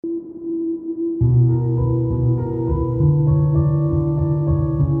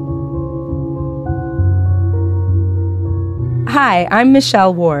Hi, I'm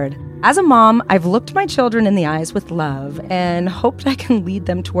Michelle Ward. As a mom, I've looked my children in the eyes with love and hoped I can lead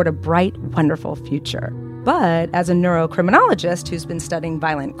them toward a bright, wonderful future. But as a neurocriminologist who's been studying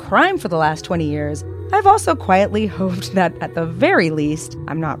violent crime for the last 20 years, I've also quietly hoped that at the very least,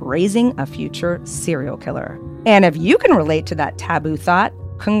 I'm not raising a future serial killer. And if you can relate to that taboo thought,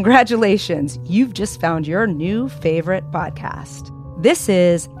 congratulations, you've just found your new favorite podcast. This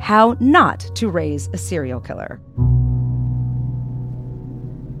is How Not to Raise a Serial Killer.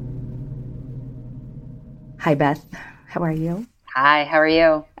 Hi, Beth. How are you? Hi, how are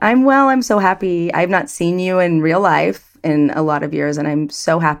you? I'm well. I'm so happy. I've not seen you in real life in a lot of years, and I'm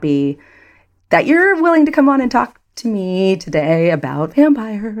so happy that you're willing to come on and talk to me today about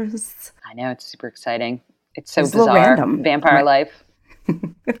vampires. I know, it's super exciting. It's so It's bizarre. a little random. Vampire life.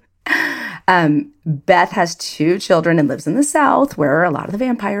 Beth has 2 children and lives in the South where a lot of the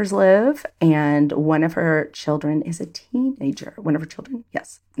vampires live. And one of her children is a teenager. One of her children?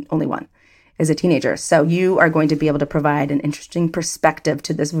 Yes, only one is a teenager. So you are going to be able to provide an interesting perspective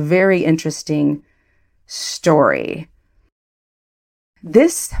to this very interesting story.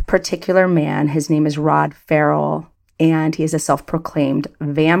 This particular man, his name is Rod Ferrell, and he is a self-proclaimed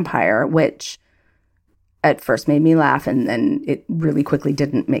vampire, which at first made me laugh, and then it really quickly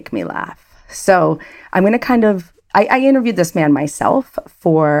didn't make me laugh. So I'm going to I interviewed this man myself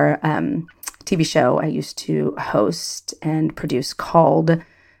for a TV show I used to host and produce called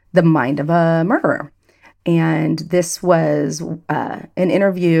The Mind of a Murderer. And this was an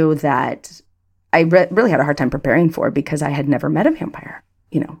interview that I really had a hard time preparing for because I had never met a vampire.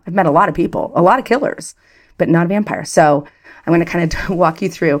 You know, I've met a lot of people, a lot of killers, but not a vampire. So I'm going to kind of walk you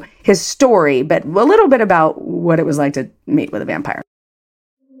through his story, but a little bit about what it was like to meet with a vampire.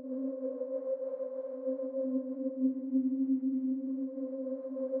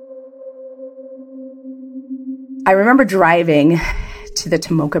 I remember driving to the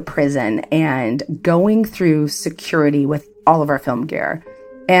Tomoka prison and going through security with all of our film gear.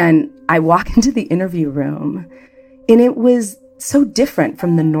 And I walk into the interview room, and it was so different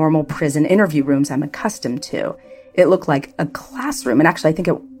from the normal prison interview rooms I'm accustomed to. It looked like a classroom, and actually I think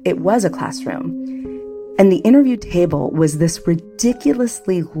it was a classroom. And the interview table was this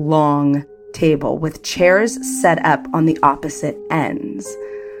ridiculously long table with chairs set up on the opposite ends.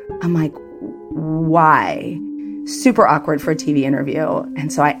 I'm like, why? Super awkward for a TV interview.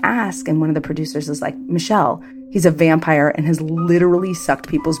 And so I ask, and one of the producers is like, Michelle, he's a vampire and has literally sucked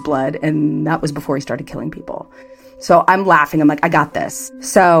people's blood. And that was before he started killing people. So I'm laughing. I'm like, I got this.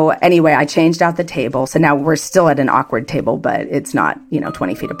 So anyway, I changed out the table. So now we're still at an awkward table, but it's not,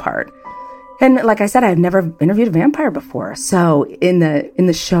 20 feet apart. And like I said, I've never interviewed a vampire before. So in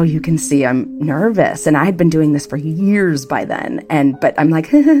the show, you can see I'm nervous. And I had been doing this for years by then. But I'm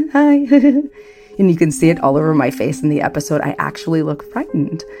like, hi. And you can see it all over my face in the episode. I actually look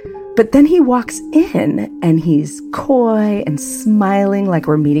frightened. But then he walks in and he's coy and smiling like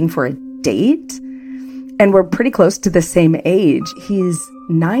we're meeting for a date. And we're pretty close to the same age. He's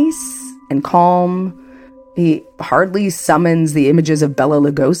nice and calm. He hardly summons the images of Bela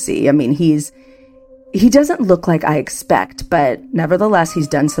Lugosi. I mean, he doesn't look like I expect, but nevertheless, he's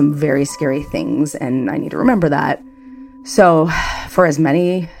done some very scary things, and I need to remember that. So for as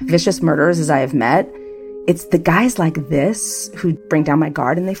many vicious murderers as I have met, it's the guys like this who bring down my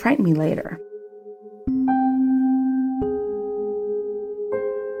guard, and they frighten me later.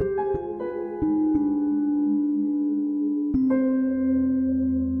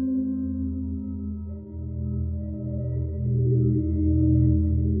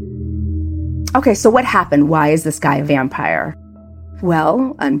 Okay, so what happened? Why is this guy a vampire?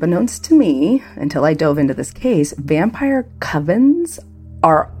 Well, unbeknownst to me, until I dove into this case, vampire covens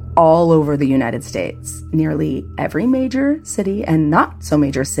are all over the United States. Nearly every major city and not so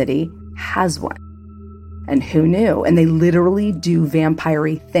major city has one. And who knew? And they literally do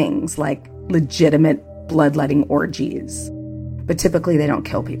vampire-y things like legitimate bloodletting orgies. But typically they don't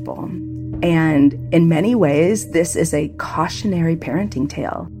kill people. And in many ways, this is a cautionary parenting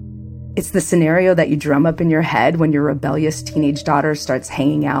tale. It's the scenario that you drum up in your head when your rebellious teenage daughter starts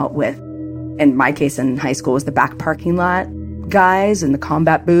hanging out with, in my case in high school, was the back parking lot guys in the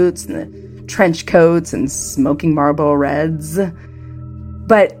combat boots and the trench coats and smoking Marlboro Reds.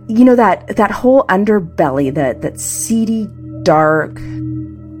 But, that whole underbelly, that seedy, dark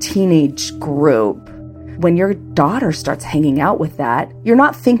teenage group, when your daughter starts hanging out with that, you're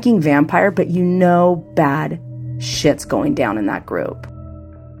not thinking vampire, but bad shit's going down in that group.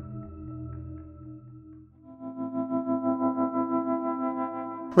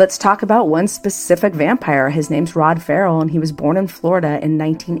 Let's talk about one specific vampire. His name's Rod Ferrell, and he was born in Florida in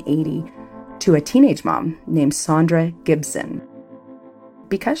 1980 to a teenage mom named Sandra Gibson.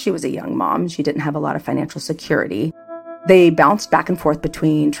 because she was a young mom, she didn't have a lot of financial security. They bounced back and forth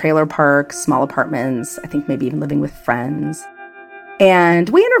between trailer parks, small apartments, I think maybe even living with friends. And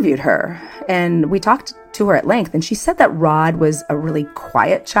we interviewed her, and we talked to her at length, and she said that Rod was a really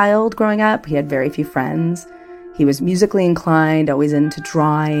quiet child growing up. He had very few friends. He was musically inclined, always into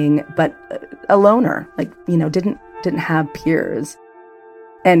drawing, but a loner, didn't have peers.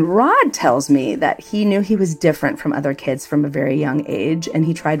 And Rod tells me that he knew he was different from other kids from a very young age, and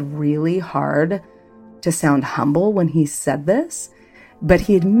he tried really hard to sound humble when he said this, but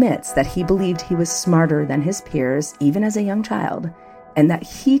he admits that he believed he was smarter than his peers, even as a young child, and that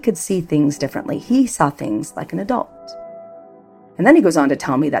he could see things differently. He saw things like an adult. And then he goes on to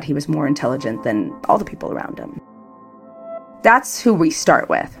tell me that he was more intelligent than all the people around him. That's who we start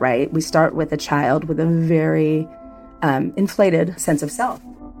with, right? We start with a child with a very inflated sense of self.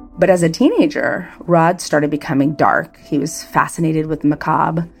 But as a teenager, Rod started becoming dark. He was fascinated with the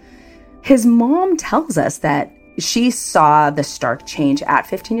macabre. His mom tells us that she saw the stark change at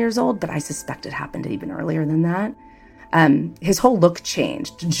 15 years old, but I suspect it happened even earlier than that. His whole look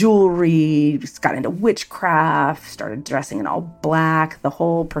changed. Jewelry, got into witchcraft, started dressing in all black, the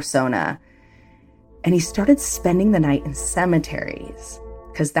whole persona. And he started spending the night in cemeteries,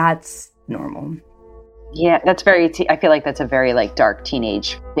 because that's normal. Yeah, that's I feel like that's a very dark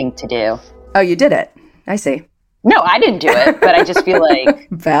teenage thing to do. Oh, you did it. I see. No, I didn't do it, but I just feel like...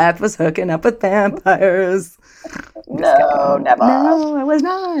 Beth was hooking up with vampires. No, never. No, I was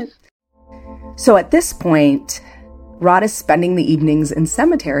not. So at this point, Rod is spending the evenings in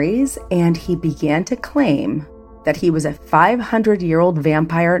cemeteries, and he began to claim that he was a 500-year-old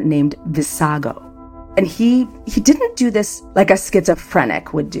vampire named Visago. And he didn't do this like a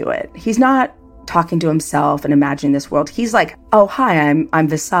schizophrenic would do it. He's not talking to himself and imagining this world. He's like, oh, hi, I'm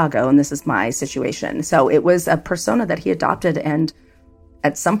Visago, and this is my situation. So it was a persona that he adopted and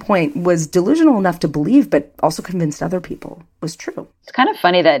at some point was delusional enough to believe, but also convinced other people was true. It's kind of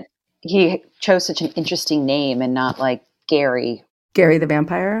funny that he chose such an interesting name and not like Gary. Gary the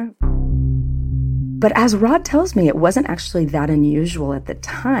vampire. But as Rod tells me, it wasn't actually that unusual at the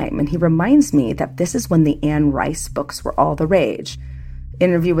time. And he reminds me that this is when the Anne Rice books were all the rage.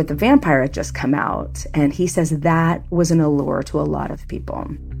 Interview with the Vampire had just come out, and he says that was an allure to a lot of people.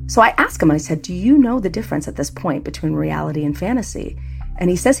 So I asked him, I said, do you know the difference at this point between reality and fantasy? And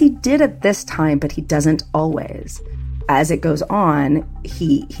he says he did at this time, but he doesn't always. As it goes on,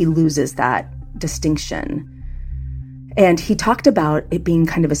 he loses that distinction. And he talked about it being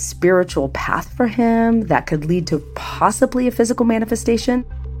kind of a spiritual path for him that could lead to possibly a physical manifestation.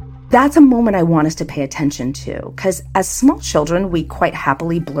 That's a moment I want us to pay attention to, because as small children, we quite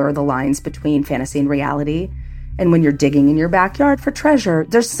happily blur the lines between fantasy and reality. And when you're digging in your backyard for treasure,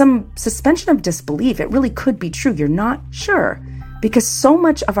 there's some suspension of disbelief. It really could be true. You're not sure, because so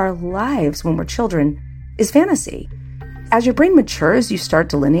much of our lives when we're children is fantasy. As your brain matures, you start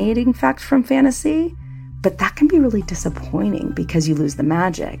delineating fact from fantasy, but that can be really disappointing because you lose the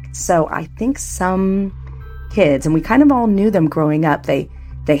magic. So I think some kids, and we kind of all knew them growing up, they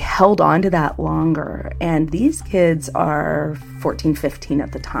held on to that longer. And these kids are 14, 15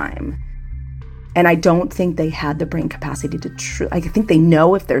 at the time. And I don't think they had the brain capacity to I think they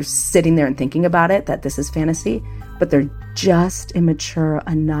know if they're sitting there and thinking about it that this is fantasy, but they're just immature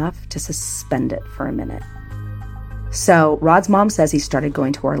enough to suspend it for a minute. So Rod's mom says he started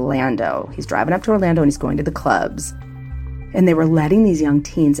going to Orlando. He's driving up to Orlando and he's going to the clubs. And they were letting these young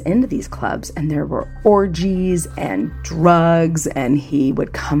teens into these clubs, and there were orgies and drugs, and he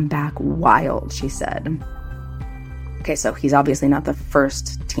would come back wild, she said. Okay, so he's obviously not the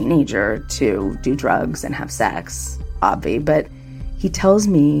first teenager to do drugs and have sex, obvi, but he tells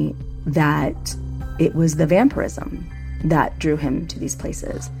me that it was the vampirism that drew him to these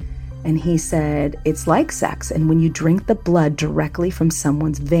places. And he said, it's like sex, and when you drink the blood directly from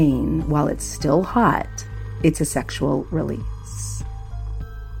someone's vein while it's still hot, it's a sexual release.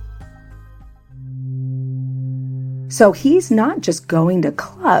 So he's not just going to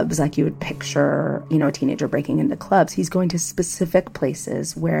clubs like you would picture, a teenager breaking into clubs. He's going to specific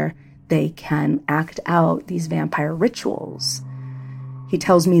places where they can act out these vampire rituals. He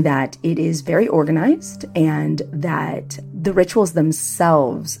tells me that it is very organized and that the rituals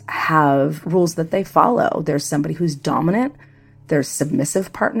themselves have rules that they follow. There's somebody who's dominant, there's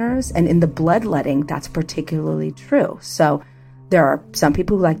submissive partners, and in the bloodletting, that's particularly true. So there are some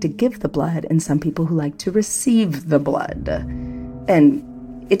people who like to give the blood and some people who like to receive the blood.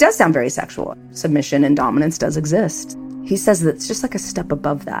 And it does sound very sexual. Submission and dominance does exist. He says that it's just like a step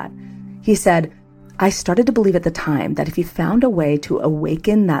above that. He said, I started to believe at the time that if you found a way to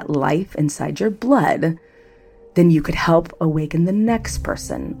awaken that life inside your blood, then you could help awaken the next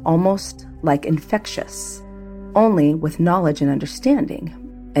person, almost like infectious, only with knowledge and understanding.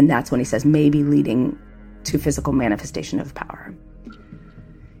 And that's when he says maybe leading to physical manifestation of power.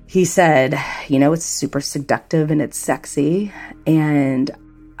 He said, it's super seductive and it's sexy. And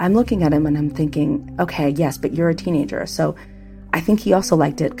I'm looking at him and I'm thinking, okay, yes, but you're a teenager. So I think he also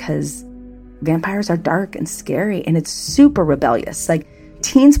liked it because vampires are dark and scary and it's super rebellious. Like,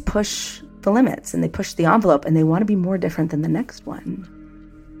 teens push the limits and they push the envelope and they want to be more different than the next one.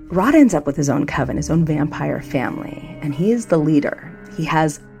 Rod ends up with his own coven, his own vampire family, and he is the leader. He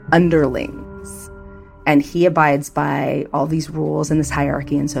has underlings, and he abides by all these rules and this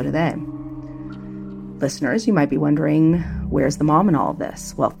hierarchy, and so do they. Listeners, you might be wondering, where's the mom in all of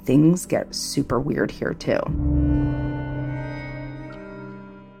this? Well, things get super weird here too.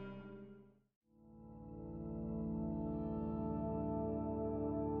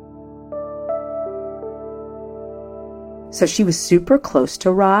 So she was super close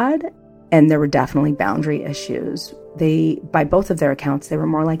to Rod, and there were definitely boundary issues. By both of their accounts, they were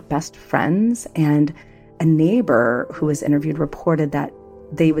more like best friends, and a neighbor who was interviewed reported that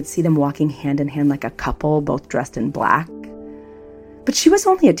they would see them walking hand in hand like a couple, both dressed in black. But she was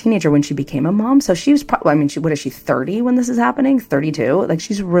only a teenager when she became a mom, so she was probably, what is she, 30 when this is happening? 32? Like,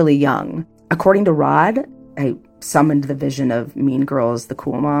 she's really young. According to Rod, I summoned the vision of Mean Girls, the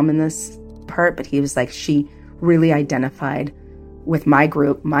cool mom in this part, but he was like, she really identified with my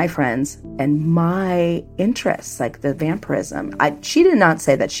group, my friends, and my interests, like the vampirism. She did not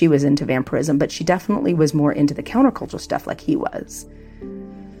say that she was into vampirism, but she definitely was more into the countercultural stuff like he was.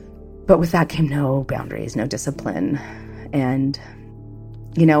 But with that came no boundaries, no discipline. And,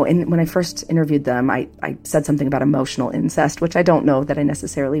 when I first interviewed them, I said something about emotional incest, which I don't know that I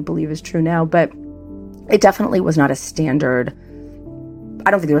necessarily believe is true now, but it definitely was not a standard. I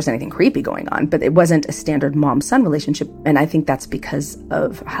don't think there was anything creepy going on, but it wasn't a standard mom-son relationship. And I think that's because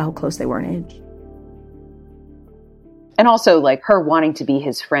of how close they were in age. And also, like, her wanting to be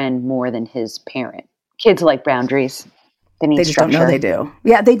his friend more than his parent. Kids like boundaries. They need structure. They just don't know they do.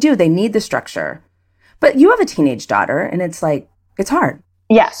 Yeah, they do. They need the structure. But you have a teenage daughter, and it's like, it's hard.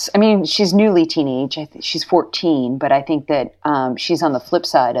 Yes. I mean, she's newly teenage. She's 14, but I think that she's on the flip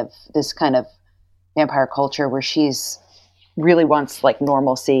side of this kind of vampire culture where she's really wants like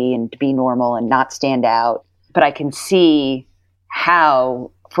normalcy and to be normal and not stand out. But I can see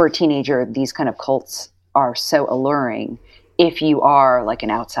how for a teenager, these kind of cults are so alluring. If you are like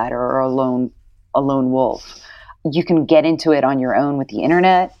an outsider or a lone wolf, you can get into it on your own with the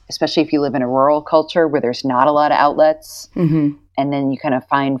internet, especially if you live in a rural culture where there's not a lot of outlets. Mm-hmm. And then you kind of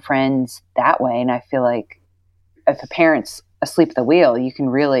find friends that way. And I feel like if a parent's asleep at the wheel, you can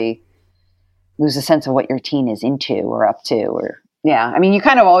really lose a sense of what your teen is into or up to. Or I mean, you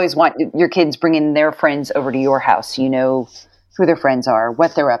kind of always want your kids bringing their friends over to your house. You know who their friends are,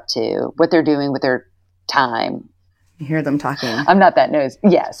 what they're up to, what they're doing with their time. You hear them talking. I'm not that nosy.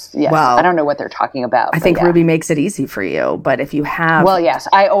 Yes. Well, I don't know what they're talking about. I think Ruby makes it easy for you, but if you have... Well, yes,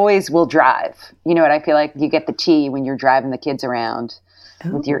 I always will drive. You know what? I feel like you get the tea when you're driving the kids around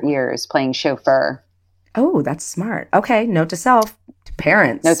with your ears, playing chauffeur. Oh, that's smart. Okay, note to self, to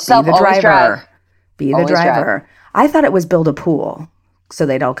parents. Note to self, always drive. Be the driver. I thought it was build a pool so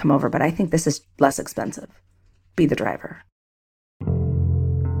they'd all come over, but I think this is less expensive. Be the driver.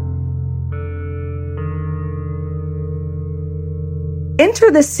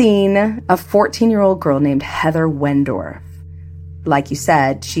 Enter the scene a 14-year-old girl named Heather Wendorf. Like you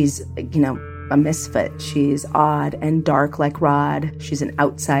said, she's, a misfit. She's odd and dark like Rod. She's an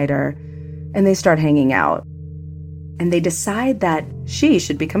outsider. And they start hanging out. And they decide that she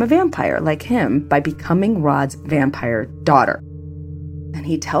should become a vampire like him by becoming Rod's vampire daughter. And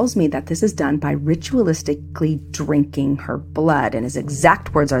he tells me that this is done by ritualistically drinking her blood. And his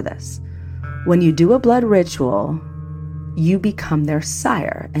exact words are this: when you do a blood ritual, you become their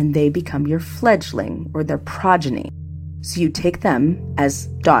sire and they become your fledgling or their progeny. So you take them as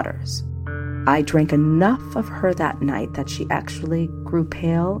daughters. I drank enough of her that night that she actually grew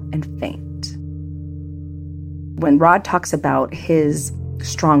pale and faint. When Rod talks about his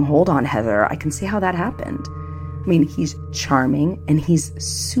strong hold on Heather, I can see how that happened. I mean, he's charming and he's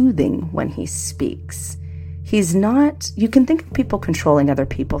soothing when he speaks. He's not, you can think of people controlling other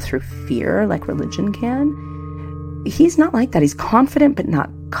people through fear like religion can. He's not like that. He's confident but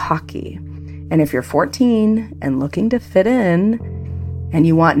not cocky. And if you're 14 and looking to fit in and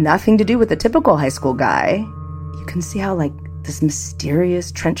you want nothing to do with the typical high school guy, you can see how like this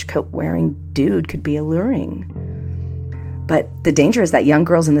mysterious trench coat wearing dude could be alluring. But the danger is that young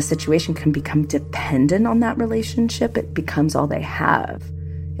girls in this situation can become dependent on that relationship. It becomes all they have.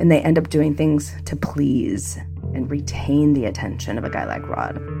 And they end up doing things to please and retain the attention of a guy like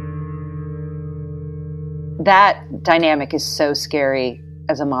Rod. That dynamic is so scary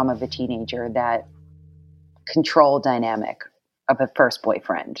as a mom of a teenager, that control dynamic of a first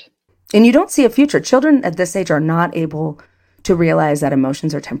boyfriend. And you don't see a future. Children at this age are not able to realize that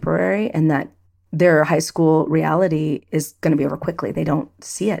emotions are temporary and that their high school reality is going to be over quickly. They don't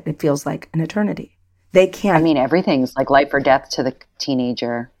see it. It feels like an eternity. They can't. I mean, everything's like life or death to the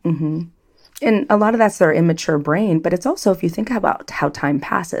teenager. Mm-hmm. And a lot of that's their immature brain, but it's also, if you think about how time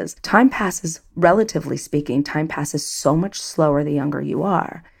passes, relatively speaking, time passes so much slower the younger you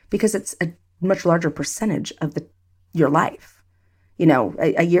are because it's a much larger percentage of your life. You know,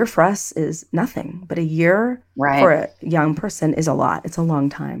 a year for us is nothing, but a year for a young person is a lot. It's a long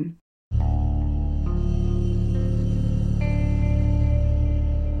time.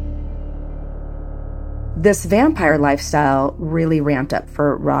 This vampire lifestyle really ramped up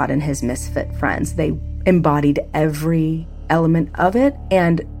for Rod and his misfit friends. They embodied every element of it,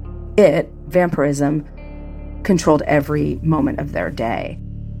 and vampirism, controlled every moment of their day.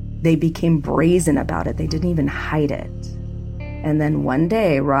 They became brazen about it. They didn't even hide it. And then one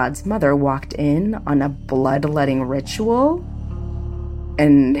day, Rod's mother walked in on a bloodletting ritual,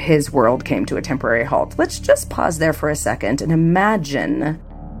 and his world came to a temporary halt. Let's just pause there for a second and imagine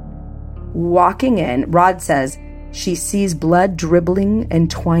walking in. Rod says, she sees blood dribbling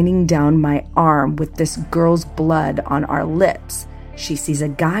and twining down my arm with this girl's blood on our lips. She sees a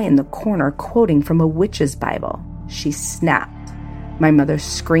guy in the corner quoting from a witch's Bible. She snapped. My mother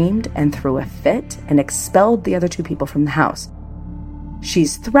screamed and threw a fit and expelled the other two people from the house.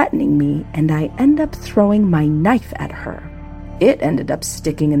 She's threatening me, and I end up throwing my knife at her. It ended up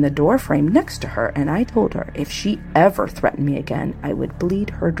sticking in the door frame next to her, and I told her if she ever threatened me again, I would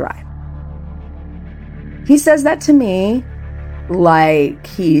bleed her dry. He says that to me like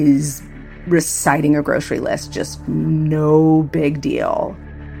he's reciting a grocery list, just no big deal.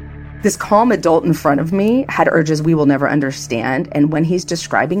 This calm adult in front of me had urges we will never understand. And when he's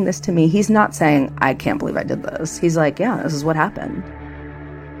describing this to me, he's not saying, I can't believe I did this. He's like, yeah, this is what happened.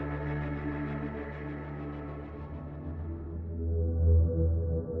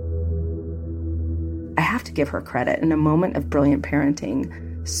 I have to give her credit. In a moment of brilliant parenting,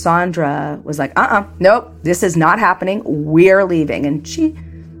 Sandra was like, nope, this is not happening. We're leaving. And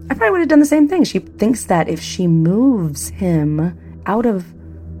I probably would have done the same thing. She thinks that if she moves him out of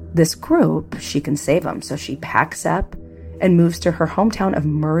this group, she can save him. So she packs up and moves to her hometown of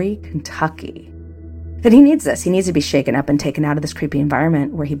Murray, Kentucky. And he needs this. He needs to be shaken up and taken out of this creepy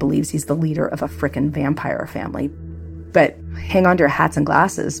environment where he believes he's the leader of a frickin' vampire family. But hang on to your hats and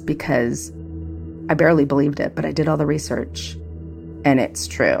glasses, because I barely believed it, but I did all the research. And it's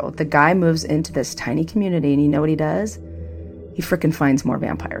true. The guy moves into this tiny community, and you know what he does? He frickin' finds more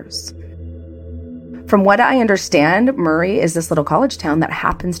vampires. From what I understand, Murray is this little college town that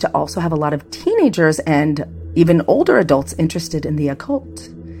happens to also have a lot of teenagers and even older adults interested in the occult.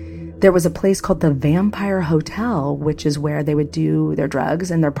 There was a place called the Vampire Hotel, which is where they would do their drugs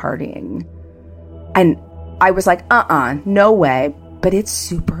and their partying. And I was like, no way. But it's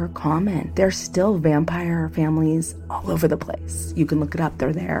super common. There's still vampire families all over the place. You can look it up.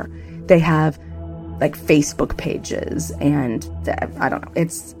 They're there. They have like Facebook pages, and I don't know.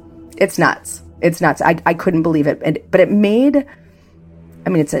 It's nuts. It's nuts. I couldn't believe it. But it made, I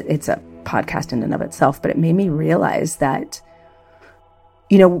mean, it's a podcast in and of itself, but it made me realize that,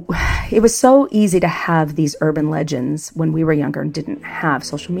 you know, it was so easy to have these urban legends when we were younger and didn't have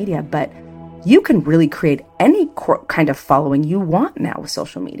social media, but you can really create any kind of following you want now with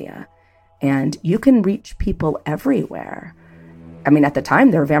social media. And you can reach people everywhere. I mean, at the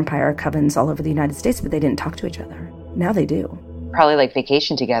time, there were vampire covens all over the United States, but they didn't talk to each other. Now they do. Probably like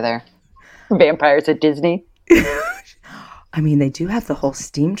vacation together. Vampires at Disney. I mean, they do have the whole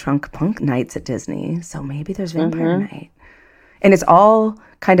steam trunk punk nights at Disney. So maybe there's vampire night. And it's all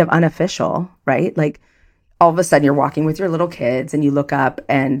kind of unofficial, right? Like all of a sudden you're walking with your little kids and you look up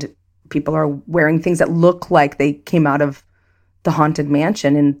and people are wearing things that look like they came out of the Haunted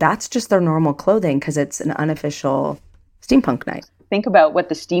Mansion, and that's just their normal clothing because it's an unofficial steampunk night. Think about what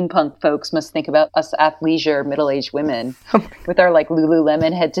the steampunk folks must think about us athleisure middle-aged women with our like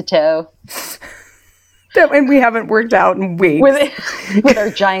Lululemon head to toe. And we haven't worked out in weeks. With our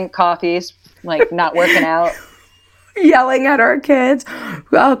giant coffees, like not working out. Yelling at our kids,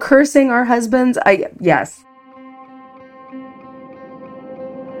 cursing our husbands. Yes.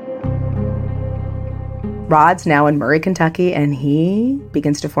 Rod's now in Murray, Kentucky, and he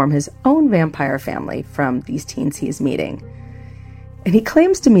begins to form his own vampire family from these teens he is meeting. And he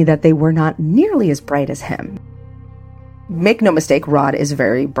claims to me that they were not nearly as bright as him. make no mistake, Rod is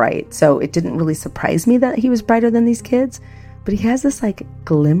very bright. So it didn't really surprise me that he was brighter than these kids. But he has this like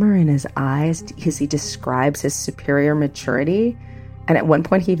glimmer in his eyes as he describes his superior maturity. And at one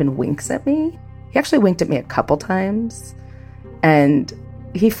point he even winks at me. He actually winked at me a couple times. And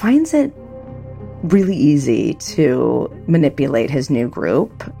he finds it really easy to manipulate his new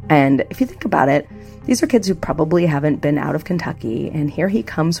group. And if you think about it, these are kids who probably haven't been out of Kentucky. And here he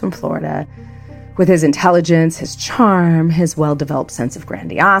comes from Florida with his intelligence, his charm, his well-developed sense of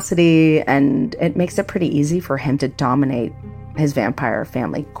grandiosity, and it makes it pretty easy for him to dominate his vampire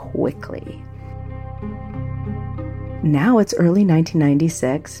family quickly. Now it's early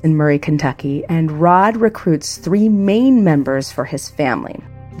 1996 in Murray, Kentucky, and Rod recruits 3 main members for his family.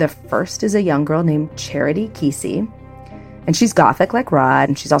 The first is a young girl named Charity Kesey, and she's gothic like Rod,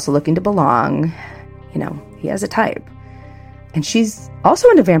 and she's also looking to belong. You know, he has a type. And she's also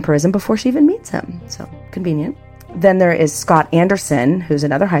into vampirism before she even meets him. So convenient. Then there is Scott Anderson, who's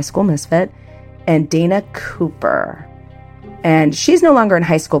another high school misfit, and Dana Cooper. And she's no longer in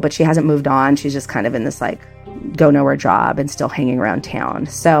high school, but she hasn't moved on. She's just kind of in this like go-nowhere job and still hanging around town.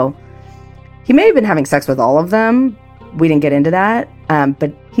 So he may have been having sex with all of them. We didn't get into that.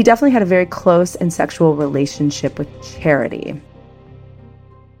 But he definitely had a very close and sexual relationship with Charity.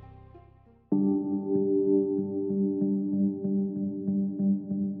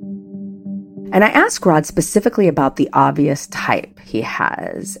 And I asked Rod specifically about the obvious type he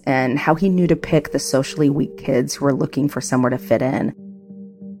has and how he knew to pick the socially weak kids who were looking for somewhere to fit in.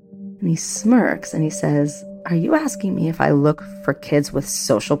 And he smirks and he says, "Are you asking me if I look for kids with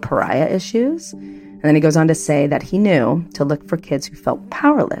social pariah issues?" And then he goes on to say that he knew to look for kids who felt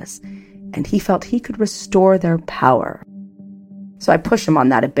powerless, and he felt he could restore their power. So I push him on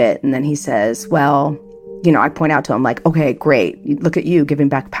that a bit, and then he says, well, you know, I point out to him like, okay, great, look at you giving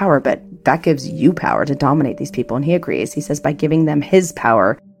back power, but that gives you power to dominate these people. And he agrees. He says by giving them his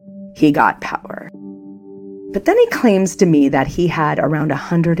power, he got power. But then he claims to me that he had around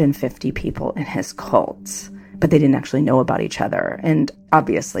 150 people in his cult, but they didn't actually know about each other. And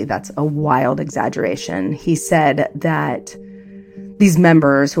obviously that's a wild exaggeration. He said that these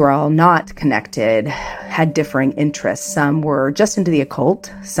members, who are all not connected, had differing interests. Some were just into the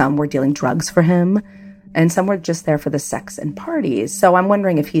occult, some were dealing drugs for him, and some were just there for the sex and parties. So I'm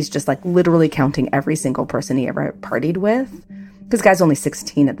wondering if he's just like literally counting every single person he ever partied with. This guy's only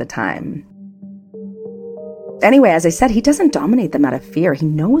 16 at the time. Anyway, as I said, he doesn't dominate them out of fear. He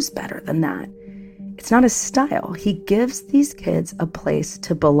knows better than that. It's not his style. He gives these kids a place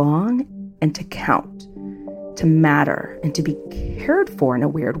to belong and to count, to matter, and to be cared for in a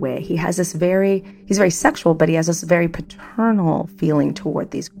weird way. He's very sexual, but he has this very paternal feeling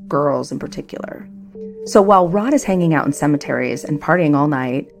toward these girls in particular. So while Rod is hanging out in cemeteries and partying all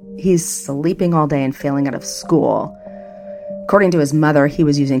night, he's sleeping all day and failing out of school. According to his mother, he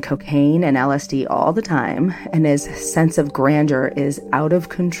was using cocaine and LSD all the time, and his sense of grandeur is out of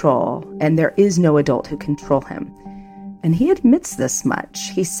control, and there is no adult who can control him. And he admits this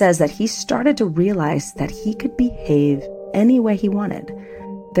much. He says that he started to realize that he could behave any way he wanted.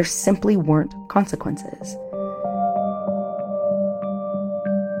 There simply weren't consequences.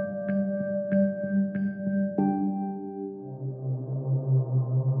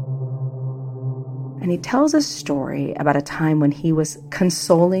 And he tells a story about a time when he was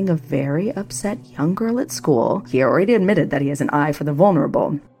consoling a very upset young girl at school. He already admitted that he has an eye for the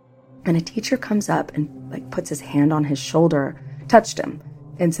vulnerable. And a teacher comes up and puts his hand on his shoulder, touched him,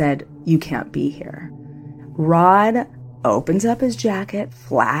 and said, "You can't be here." Rod opens up his jacket,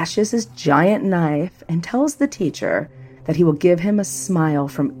 flashes his giant knife, and tells the teacher that he will give him a smile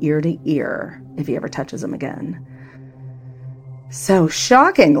from ear to ear if he ever touches him again. So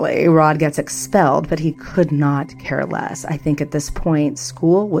shockingly, Rod gets expelled, but he could not care less. I think at this point,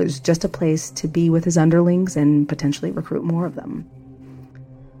 school was just a place to be with his underlings and potentially recruit more of them.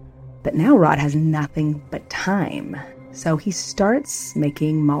 But now Rod has nothing but time. So he starts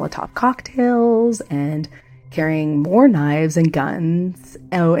making Molotov cocktails and carrying more knives and guns,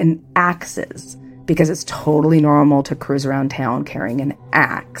 and axes, because it's totally normal to cruise around town carrying an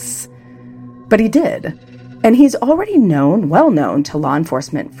axe. But he did. And he's already well known to law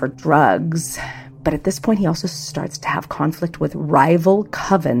enforcement for drugs. But at this point, he also starts to have conflict with rival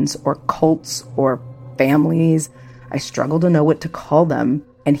covens or cults or families. I struggle to know what to call them.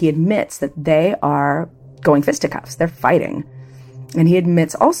 And he admits that they are going fisticuffs. They're fighting. And he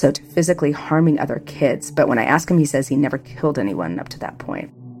admits also to physically harming other kids. But when I ask him, he says he never killed anyone up to that point.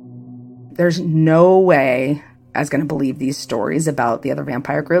 There's no way I was going to believe these stories about the other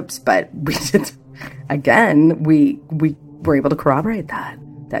vampire groups, but we were able to corroborate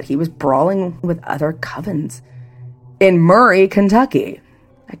that he was brawling with other covens. in Murray, Kentucky.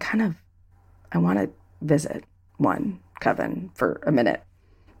 I want to visit one coven for a minute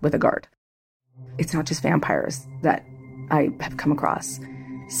with a guard. It's not just vampires that I have come across.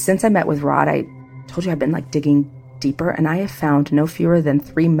 Since I met with Rod, I told you I've been digging deeper, and I have found no fewer than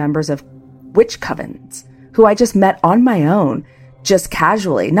 3 members of witch covens who I just met on my own, just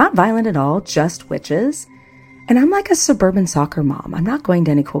casually, not violent at all, just witches. And I'm like a suburban soccer mom. I'm not going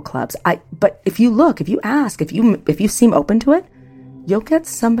to any cool clubs. But if you look, if you ask, if you seem open to it, you'll get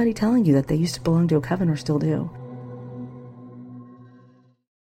somebody telling you that they used to belong to a coven or still do.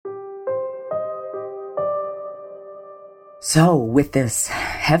 So with this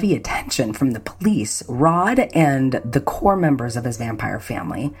heavy attention from the police, Rod and the core members of his vampire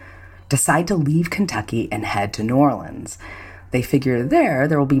family decide to leave Kentucky and head to New Orleans. They figure there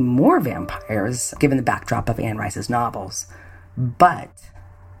will be more vampires, given the backdrop of Anne Rice's novels. But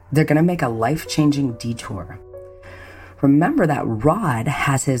they're going to make a life-changing detour. Remember that Rod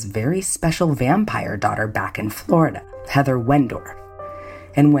has his very special vampire daughter back in Florida, Heather Wendorf.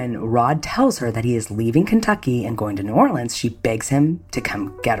 And when Rod tells her that he is leaving Kentucky and going to New Orleans, she begs him to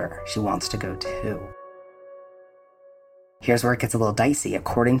come get her. She wants to go too. Here's where it gets a little dicey.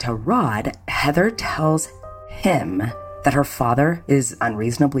 According to Rod, Heather tells him that her father is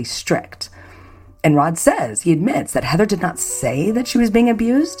unreasonably strict. And Rod says, he admits that Heather did not say that she was being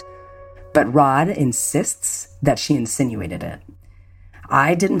abused, but Rod insists that she insinuated it.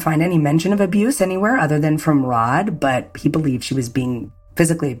 I didn't find any mention of abuse anywhere other than from Rod, but he believed she was being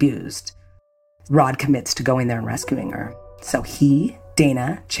physically abused. Rod commits to going there and rescuing her. So he,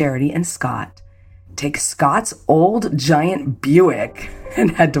 Dana, Charity, and Scott take Scott's old giant Buick and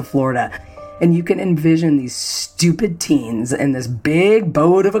head to Florida. And you can envision these stupid teens in this big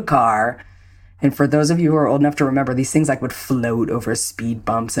boat of a car. And for those of you who are old enough to remember, these things would float over speed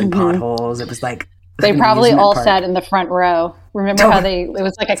bumps and potholes. It was like they probably all sat in the front row. Remember how it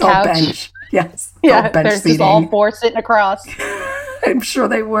was like a couch? Bench. Yes. Yeah, there's just all 4 sitting across. I'm sure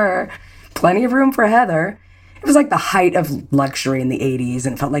they were. Plenty of room for Heather. It was like the height of luxury in the 80s,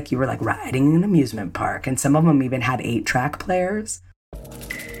 and it felt like you were riding in an amusement park. And some of them even had 8-track players.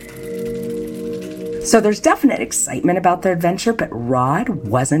 So there's definite excitement about their adventure, but Rod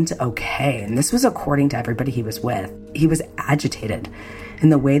wasn't okay. And this was according to everybody he was with. He was agitated.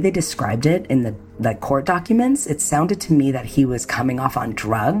 And the way they described it in the court documents, it sounded to me that he was coming off on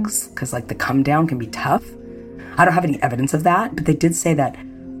drugs, because the come down can be tough. I don't have any evidence of that, but they did say that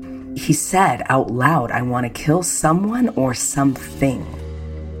he said out loud, "I want to kill someone or something."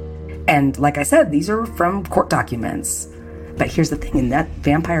 And like I said, these are from court documents. But here's the thing, in that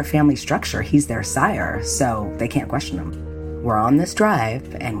vampire family structure, he's their sire, so they can't question him. We're on this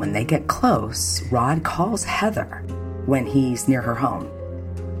drive, and when they get close, Rod calls Heather when he's near her home.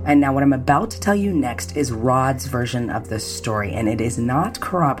 And now what I'm about to tell you next is Rod's version of this story, and it is not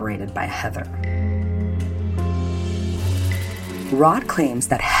corroborated by Heather. Rod claims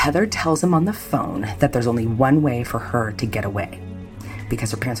that Heather tells him on the phone that there's only one way for her to get away,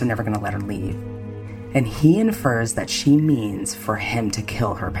 because her parents are never going to let her leave. And he infers that she means for him to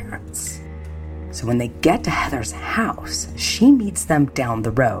kill her parents. So when they get to Heather's house, she meets them down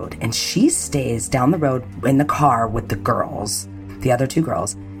the road, and she stays down the road in the car with the girls, the other 2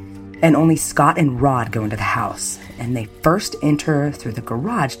 girls, and only Scott and Rod go into the house, and they first enter through the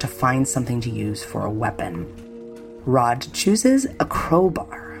garage to find something to use for a weapon. Rod chooses a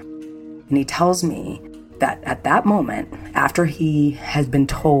crowbar, and he tells me that at that moment, after he has been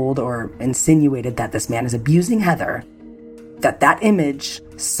told or insinuated that this man is abusing Heather, that image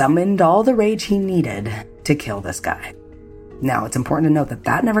summoned all the rage he needed to kill this guy. Now, it's important to note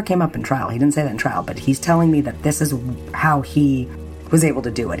that never came up in trial. He didn't say that in trial, but he's telling me that this is how he was able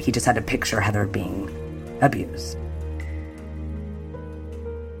to do it. He just had to picture Heather being abused.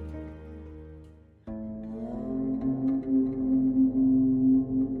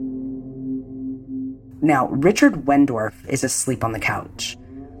 Now, Richard Wendorf is asleep on the couch.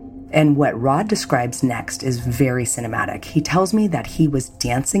 And what Rod describes next is very cinematic. He tells me that he was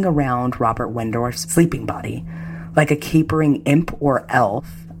dancing around Robert Wendorf's sleeping body like a capering imp or elf,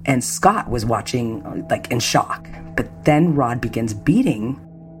 and Scott was watching in shock. But then Rod begins beating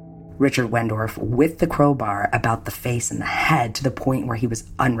Richard Wendorf with the crowbar about the face and the head to the point where he was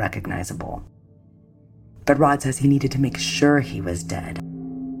unrecognizable. But Rod says he needed to make sure he was dead.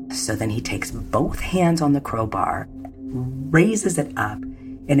 So then he takes both hands on the crowbar, raises it up,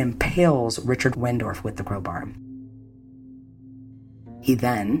 and impales Richard Wendorf with the crowbar. He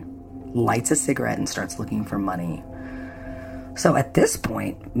then lights a cigarette and starts looking for money. So at this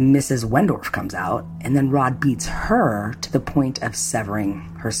point, Mrs. Wendorf comes out, and then Rod beats her to the point of severing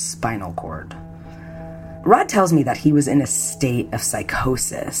her spinal cord. Rod tells me that he was in a state of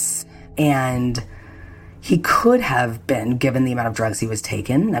psychosis, and he could have been, given the amount of drugs he was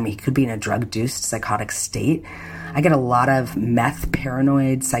taking. I mean, he could be in a drug-induced psychotic state. I get a lot of meth,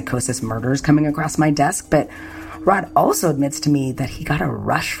 paranoid, psychosis murders coming across my desk, but Rod also admits to me that he got a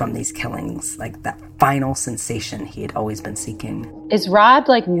rush from these killings, like that final sensation he had always been seeking. Is Rod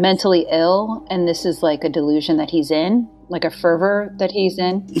like mentally ill and this is like a delusion that he's in? Like a fervor that he's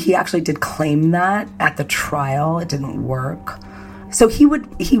in? He actually did claim that at the trial. It didn't work. So he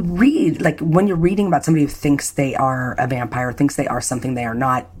read, like when you're reading about somebody who thinks they are a vampire, thinks they are something they are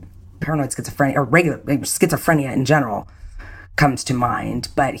not, paranoid schizophrenia, or regular schizophrenia in general comes to mind,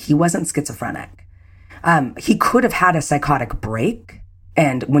 but he wasn't schizophrenic. He could have had a psychotic break.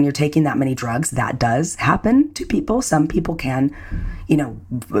 And when you're taking that many drugs, that does happen to people. Some people can,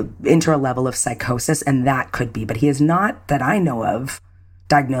 enter a level of psychosis, and that could be. But he is not, that I know of,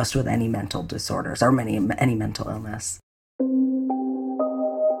 diagnosed with any mental disorders or any mental illness.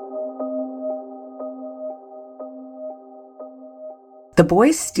 The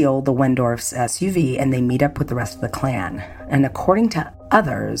boys steal the Wendorf's SUV and they meet up with the rest of the clan. And according to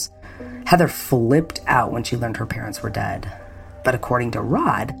others, Heather flipped out when she learned her parents were dead. But according to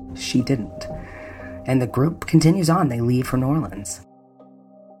Rod, she didn't. And the group continues on. They leave for New Orleans.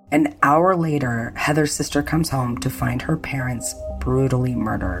 An hour later, Heather's sister comes home to find her parents brutally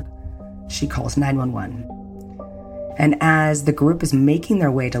murdered. She calls 911. And as the group is making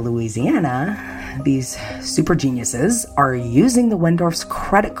their way to Louisiana, these super geniuses are using the Wendorf's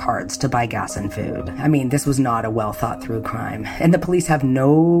credit cards to buy gas and food. I mean, this was not a well-thought-through crime, and the police have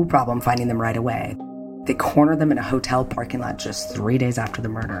no problem finding them right away. They corner them in a hotel parking lot just 3 days after the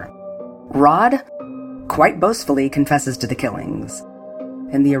murder. Rod quite boastfully confesses to the killings,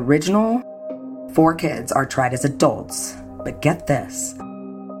 and the original 4 kids are tried as adults. But get this.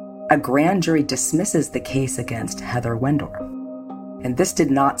 A grand jury dismisses the case against Heather Wendorf. And this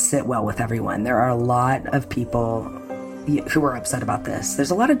did not sit well with everyone. There are a lot of people who are upset about this.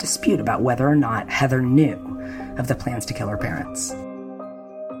 There's a lot of dispute about whether or not Heather knew of the plans to kill her parents.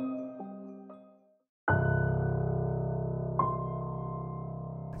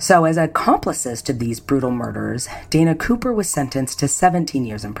 So as accomplices to these brutal murders, Dana Cooper was sentenced to 17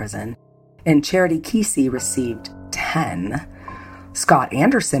 years in prison, and Charity Kesey received 10. Scott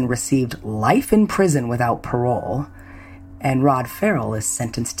Anderson received life in prison without parole, and Rod Ferrell is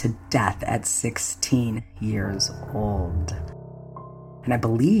sentenced to death at 16 years old. And I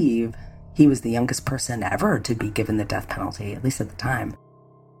believe he was the youngest person ever to be given the death penalty, at least at the time.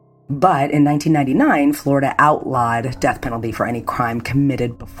 But in 1999, Florida outlawed death penalty for any crime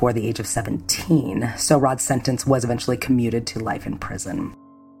committed before the age of 17, so Rod's sentence was eventually commuted to life in prison.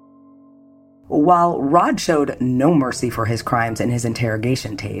 While Rod showed no mercy for his crimes in his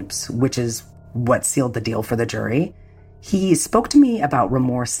interrogation tapes, which is what sealed the deal for the jury, he spoke to me about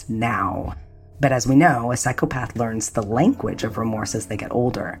remorse now. But as we know, a psychopath learns the language of remorse as they get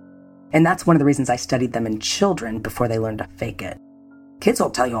older. And that's one of the reasons I studied them in children before they learn to fake it. Kids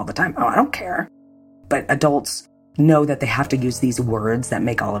will tell you all the time, oh, I don't care. But adults know that they have to use these words that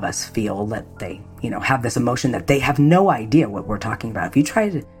make all of us feel that they, have this emotion that they have no idea what we're talking about. If you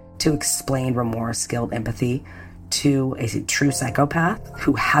try to explain remorse, guilt, empathy to a true psychopath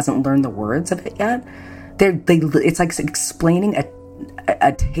who hasn't learned the words of it yet, it's like explaining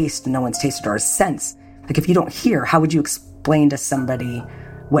a taste no one's tasted, or a sense. Like if you don't hear, how would you explain to somebody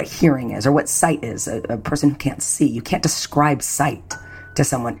what hearing is or what sight is? A person who can't see. You can't describe sight to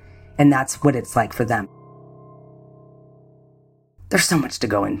someone, and that's what it's like for them. There's so much to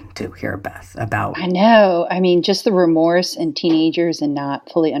go into here, Beth, about... I know. I mean, just the remorse in teenagers and not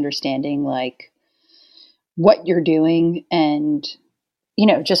fully understanding, like, what you're doing and,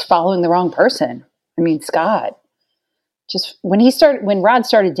 just following the wrong person. I mean, Scott, just when Rod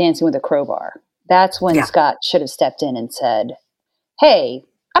started dancing with a crowbar, that's when Scott should have stepped in and said, hey,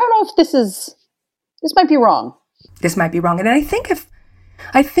 I don't know if this might be wrong. This might be wrong. And I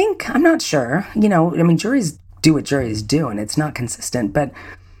think, I'm not sure, juries do what juries do, and it's not consistent. But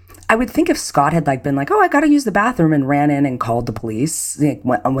I would think if Scott had been like, oh, I got to use the bathroom, and ran in and called the police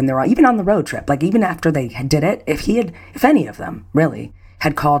when they were even on the road trip, like even after they did it, if any of them really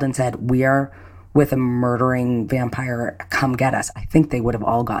had called and said, we are with a murdering vampire, come get us, I think they would have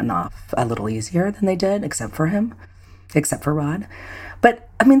all gotten off a little easier than they did, except for Rod. But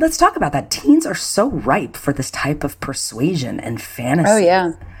I mean, let's talk about that. Teens are so ripe for this type of persuasion and fantasy. Oh,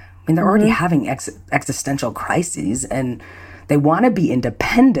 yeah. I mean, they're already having existential crises, and they want to be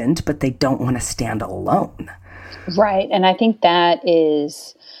independent, but they don't want to stand alone. Right. And I think that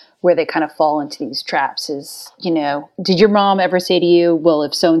is where they kind of fall into these traps is, did your mom ever say to you, well,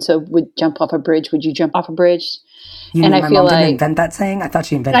 if so-and-so would jump off a bridge, would you jump off a bridge? You mean my mom didn't invent that saying? I thought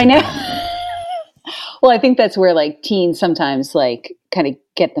she invented I know. that. Well, I think that's where like teens sometimes like kind of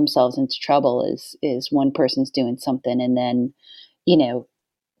get themselves into trouble is one person's doing something and then,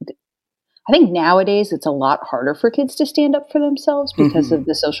 I think nowadays it's a lot harder for kids to stand up for themselves because of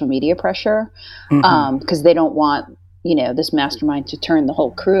the social media pressure, because they don't want, this mastermind to turn the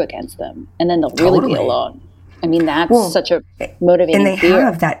whole crew against them, and then they'll really be alone. I mean, that's such a motivating and they fear.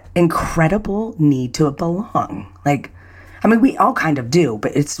 have that incredible need to belong. Like, I mean, we all kind of do,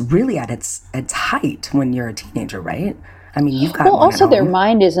 but it's really at its height when you're a teenager, right? I mean, you've got well, one also at their home.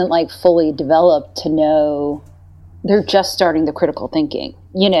 mind isn't like fully developed to know. They're just starting the critical thinking,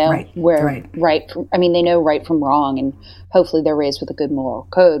 where they know right from wrong, and hopefully they're raised with a good moral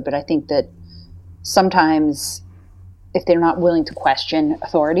code. But I think that sometimes if they're not willing to question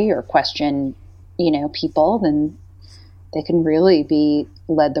authority or question, people, then they can really be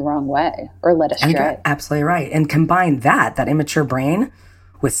led the wrong way or led astray. And you're absolutely right. And combine that immature brain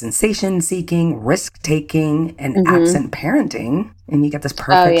with sensation seeking, risk taking, and absent parenting, and you get this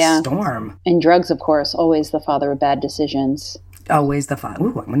perfect storm. And drugs, of course, always the father of bad decisions. Always the father.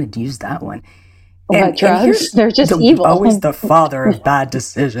 Ooh, I'm going to use that one. And drugs, they're just evil. Always the father of bad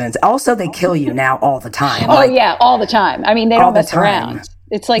decisions. Also, they kill you now all the time. Oh, yeah, all the time. I mean, they don't mess around.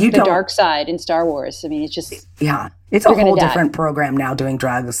 It's like the dark side in Star Wars. I mean, it's just... Yeah. It's a whole different program now doing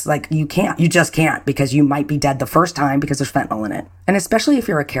drugs. Like, you just can't, because you might be dead the first time because there's fentanyl in it. And especially if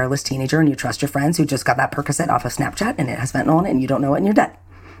you're a careless teenager and you trust your friends who just got that Percocet off of Snapchat and it has fentanyl in it and you don't know it and you're dead.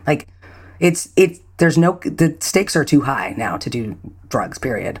 Like, the stakes are too high now to do drugs,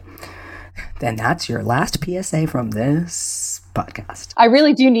 period. Then that's your last PSA from this podcast. I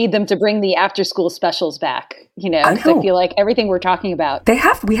really do need them to bring the after school specials back, because I feel like everything we're talking about. We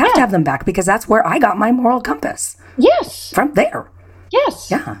have to have them back, because that's where I got my moral compass. Yes. From there. Yes.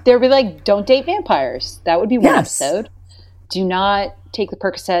 Yeah. They'll be like, don't date vampires. That would be one episode. Do not take the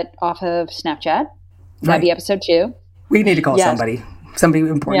Percocet off of Snapchat. That'd be episode 2. We need to call somebody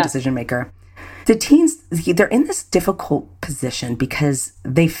important decision maker. The teens, they're in this difficult position because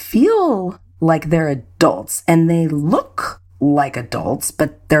they feel like they're adults and they look like adults,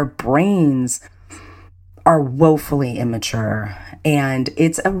 but their brains are woefully immature. And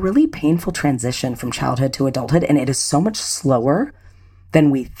it's a really painful transition from childhood to adulthood. And it is so much slower than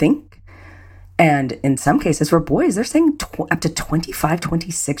we think. And in some cases for boys, they're saying up to 25,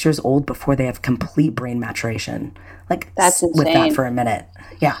 26 years old before they have complete brain maturation. Like, that's insane. With that for a minute.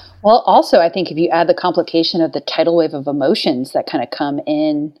 Yeah. Well, also, I think if you add the complication of the tidal wave of emotions that kind of come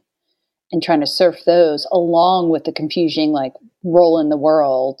in and trying to surf those, along with the confusing, like, role in the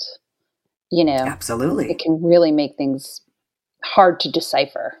world, absolutely, it can really make things hard to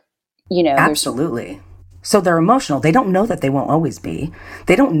decipher. Absolutely. So they're emotional. They don't know that they won't always be.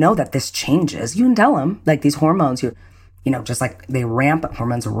 They don't know that this changes. You can tell them, like, these hormones, just like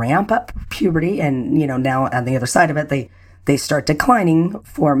hormones ramp up puberty, and, now on the other side of it, they start declining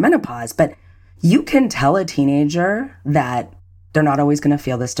for menopause. But you can tell a teenager that they're not always going to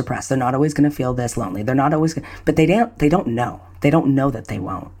feel this depressed. They're not always going to feel this lonely. They're not always, but they don't know. They don't know that they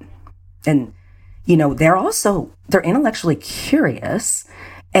won't. And, they're intellectually curious,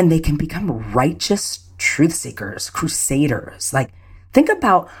 and they can become righteous truth seekers, crusaders. Like, think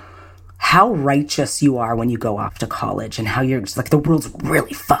about how righteous you are when you go off to college and how you're just like, the world's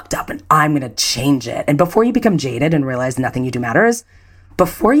really fucked up and I'm going to change it. And before you become jaded and realize nothing you do matters,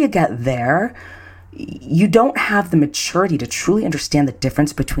 before you get there, you don't have the maturity to truly understand the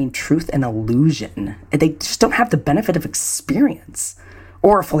difference between truth and illusion. They just don't have the benefit of experience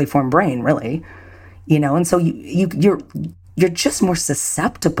or a fully formed brain, really. And so you're just more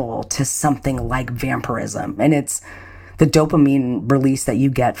susceptible to something like vampirism. And it's the dopamine release that you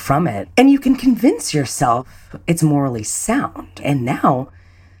get from it. And you can convince yourself it's morally sound. And now,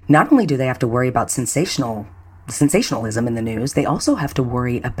 not only do they have to worry about sensationalism in the news, they also have to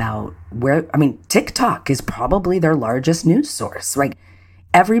worry about TikTok is probably their largest news source, right?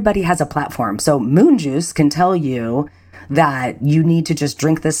 Everybody has a platform. So Moon Juice can tell you that you need to just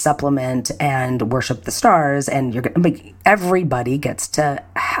drink this supplement and worship the stars, and everybody gets to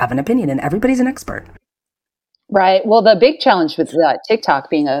have an opinion, and everybody's an expert. Right. Well, the big challenge with TikTok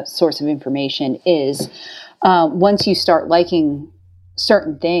being a source of information is once you start liking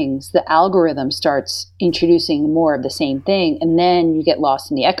certain things, the algorithm starts introducing more of the same thing, and then you get lost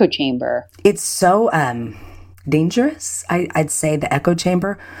in the echo chamber. It's so dangerous. I'd say the echo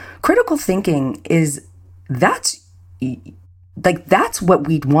chamber. Critical thinking that's what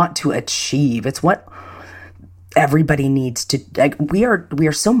we want to achieve. It's what everybody needs to, like, we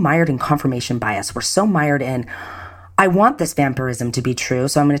are so mired in confirmation bias. We're so mired in, I want this vampirism to be true,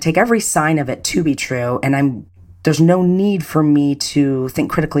 so I'm going to take every sign of it to be true, and there's no need for me to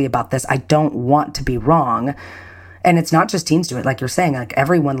think critically about this. I don't want to be wrong. And it's not just teens do it, like you're saying, like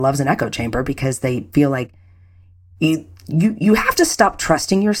everyone loves an echo chamber because they feel like you have to stop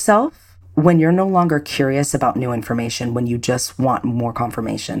trusting yourself when you're no longer curious about new information, when you just want more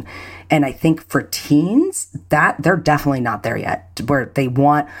confirmation. And I think for teens, that they're definitely not there yet, where they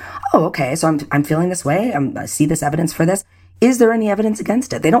want, oh, okay, so I'm feeling this way. I see this evidence for this. Is there any evidence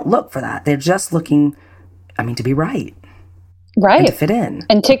against it? They don't look for that. They're just looking, to be right. Right. And to fit in.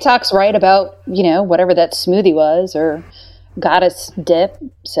 And TikTok's right about, whatever that smoothie was or goddess dip.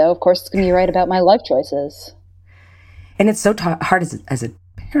 So, of course, it's going to be right about my life choices. And it's so hard as a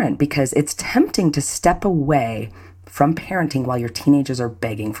parent because it's tempting to step away from parenting while your teenagers are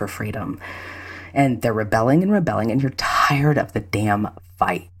begging for freedom. And they're rebelling, and you're tired of the damn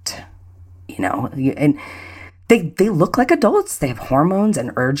fight. And they look like adults. They have hormones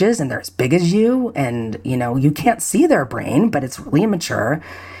and urges, and they're as big as you. And, you can't see their brain, but it's really immature.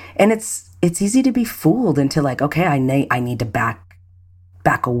 And it's easy to be fooled into like, okay, I need to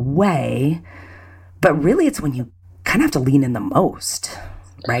back away. But really, it's when you kind of have to lean in the most,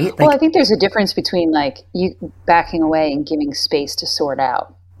 right? Well, I think there's a difference between like you backing away and giving space to sort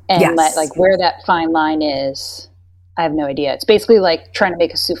out. And yes. like where that fine line is, I have no idea. It's basically like trying to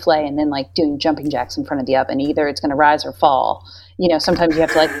make a souffle and then like doing jumping jacks in front of the oven. Either it's going to rise or fall. Sometimes you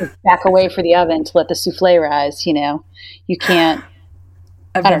have to like back away for the oven to let the souffle rise. You can't.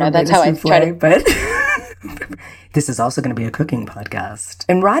 I don't know. That's how I try to. But this is also going to be a cooking podcast.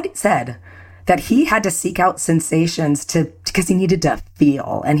 And Rod said that he had to seek out sensations because he needed to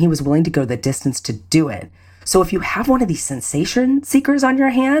feel, and he was willing to go the distance to do it. So if you have one of these sensation seekers on your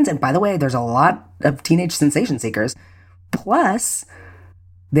hands, and by the way, there's a lot of teenage sensation seekers, plus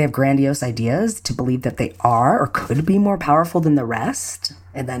they have grandiose ideas to believe that they are or could be more powerful than the rest,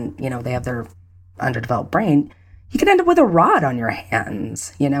 and then, they have their underdeveloped brain, you could end up with a rod on your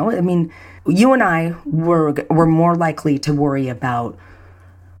hands, you and I were more likely to worry about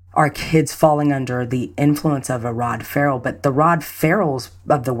our kids falling under the influence of a Rod Ferrell, but the Rod Ferrells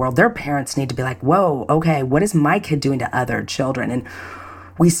of the world, their parents need to be like, whoa, okay, what is my kid doing to other children? And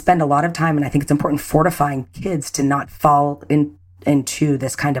we spend a lot of time, and I think it's important, fortifying kids to not fall into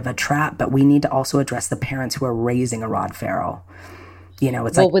this kind of a trap, but we need to also address the parents who are raising a Rod Ferrell.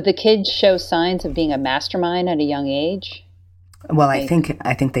 Would the kids show signs of being a mastermind at a young age? Well, I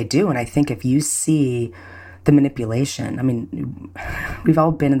think they do. And I think if you see the manipulation, we've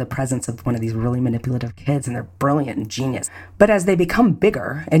all been in the presence of one of these really manipulative kids, and they're brilliant and genius. But as they become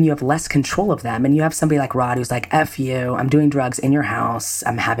bigger and you have less control of them, and you have somebody like Rod who's like, F you, I'm doing drugs in your house,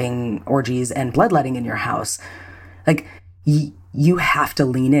 I'm having orgies and bloodletting in your house, like you have to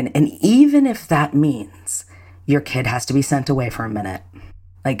lean in. And even if that means your kid has to be sent away for a minute,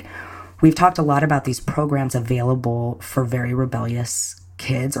 like we've talked a lot about these programs available for very rebellious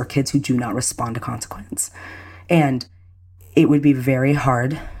kids or kids who do not respond to consequence. And it would be very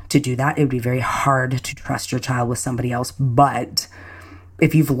hard to do that. It would be very hard to trust your child with somebody else. But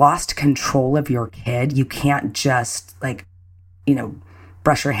if you've lost control of your kid, you can't just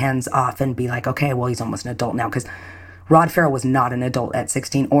brush your hands off and be like, okay, well, he's almost an adult now. Because Rod Ferrell was not an adult at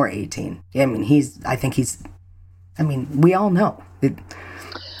 16 or 18. We all know.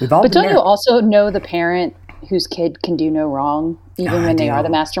 We've all. But don't you also know the parent whose kid can do no wrong, even when they are the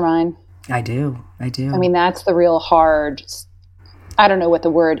mastermind? I do. That's the real hard, I don't know what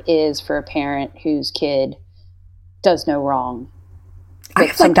the word is for a parent whose kid does no wrong. But I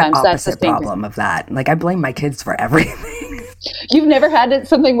have sometimes the opposite problem of that. Like, I blame my kids for everything. You've never had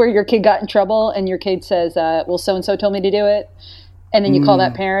something where your kid got in trouble and your kid says, well, so-and-so told me to do it. And then you call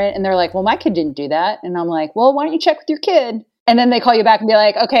that parent and they're like, well, my kid didn't do that. And I'm like, well, why don't you check with your kid? And then they call you back and be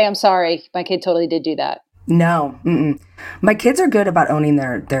like, okay, I'm sorry. My kid totally did do that. No. My kids are good about owning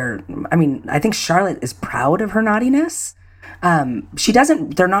their I think Charlotte is proud of her naughtiness.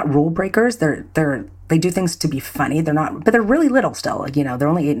 They're not rule breakers. They do things to be funny. But they're really little still. They're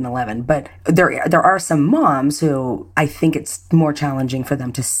only 8 and 11. But there are some moms who I think it's more challenging for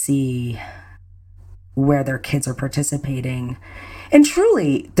them to see where their kids are participating. And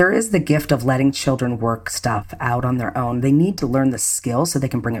truly, there is the gift of letting children work stuff out on their own. They need to learn the skill so they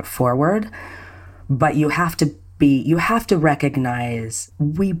can bring it forward. But you have to recognize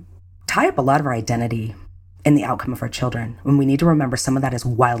we tie up a lot of our identity in the outcome of our children. And we need to remember some of that is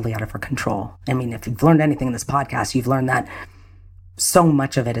wildly out of our control. If you've learned anything in this podcast, you've learned that so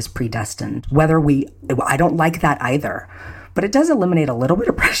much of it is predestined. I don't like that either, but it does eliminate a little bit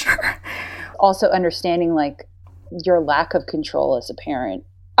of pressure. Also understanding your lack of control as a parent.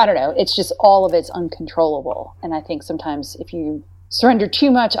 I don't know. It's just all of it's uncontrollable. And I think sometimes if you surrender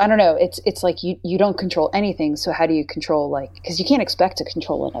too much, I don't know, it's like you don't control anything. So how do you control, like, because you can't expect to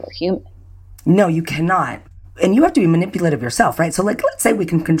control another human. No, you cannot. And you have to be manipulative yourself, right? So like, let's say we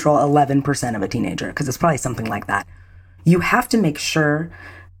can control 11% of a teenager, because it's probably something like that. You have to make sure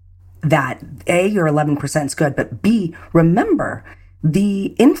that A, your 11% is good, but B, remember,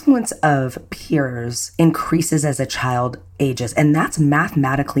 the influence of peers increases as a child ages, and that's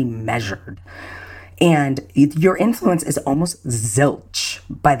mathematically measured. And your influence is almost zilch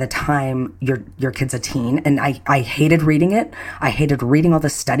by the time your kid's a teen. And I hated reading it. I hated reading all the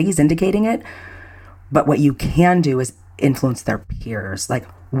studies indicating it. But what you can do is influence their peers. Like,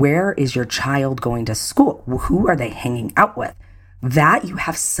 where is your child going to school? Who are they hanging out with? That you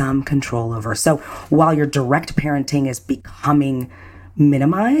have some control over. So while your direct parenting is becoming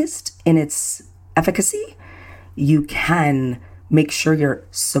minimized in its efficacy, you can make sure you're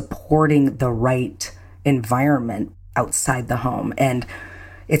supporting the right environment outside the home. And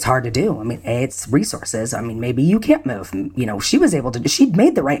it's hard to do. I mean, A, it's resources. I mean, maybe you can't move. You know, she was able to, she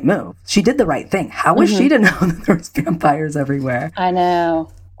made the right move. She did the right thing. How was she to know that there was vampires everywhere? I know.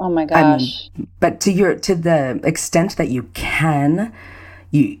 Oh my gosh. I mean, but to the extent that you can,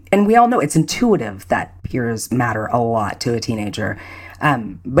 and we all know it's intuitive that peers matter a lot to a teenager.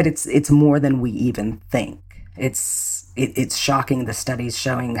 But it's more than we even think. It's shocking, the studies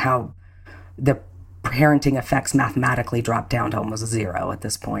showing how the parenting effects mathematically drop down to almost zero at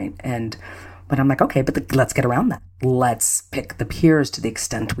this point. But I'm like, okay, but let's get around that. Let's pick the peers to the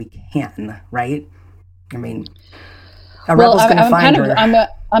extent we can, right? I mean, rebel's going to find her.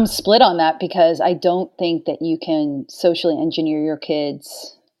 I'm split on that, because I don't think that you can socially engineer your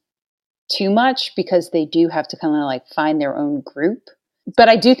kids too much, because they do have to kind of like find their own group. But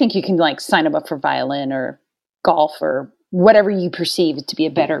I do think you can like sign them up for violin or golf or whatever you perceive to be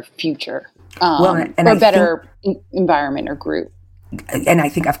a better future, or a better environment or group. And I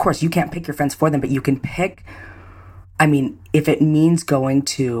think, of course, you can't pick your friends for them, but you can pick, I mean, if it means going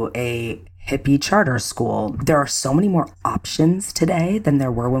to a hippie charter school, there are so many more options today than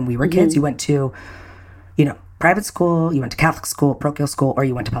there were when we were kids. You went to, private school, you went to Catholic school, parochial school, or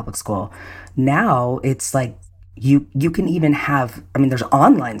you went to public school. Now it's like, you can even have, I mean, there's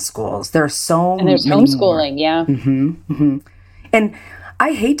online schools. There are so many. And there's homeschooling, yeah. And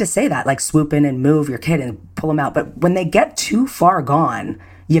I hate to say that, like swoop in and move your kid and pull them out. But when they get too far gone,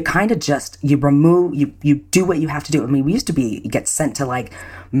 you kind of just, you do what you have to do. I mean, we used to get sent to like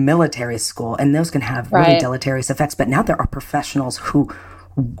military school, and those can have really deleterious effects. But now there are professionals who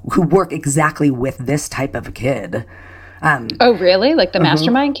work exactly with this type of kid. Oh, really? Like the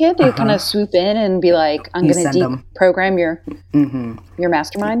mastermind kid? They kind of swoop in and be like, I'm going to deprogram your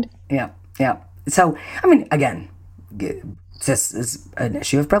mastermind? Yeah. So, I mean, again, this is an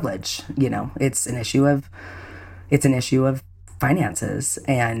issue of privilege. It's an issue of finances.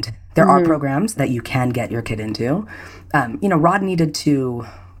 And there are programs that you can get your kid into. Rod needed to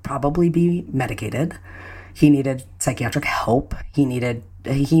probably be medicated. He needed psychiatric help. He needed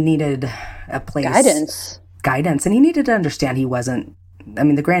a place. Guidance, and he needed to understand he wasn't, I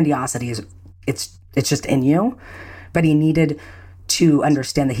mean, the grandiosity is, it's just in you, but he needed to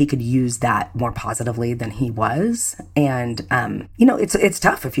understand that he could use that more positively than he was. And, it's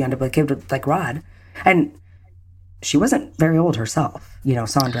tough if you end up with a kid like Rod. And she wasn't very old herself,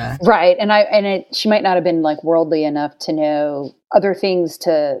 Sandra. Right. She might not have been like worldly enough to know other things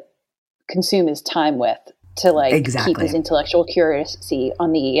to consume his time with, to like keep his intellectual curiosity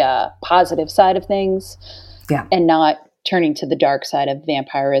on the positive side of things. Yeah. And not turning to the dark side of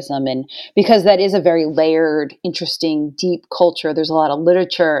vampirism. And because that is a very layered, interesting, deep culture, there's a lot of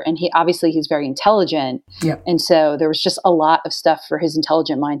literature, and he's very intelligent. Yeah. And so there was just a lot of stuff for his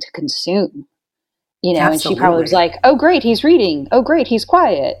intelligent mind to consume, Absolutely. And she probably was like, oh, great, he's reading. Oh, great, he's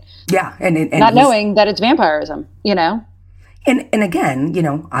quiet. Yeah. And not knowing that it's vampirism, And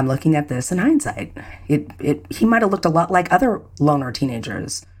again, I'm looking at this in hindsight. He might have looked a lot like other loner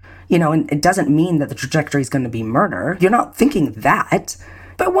teenagers. And it doesn't mean that the trajectory is going to be murder. You're not thinking that.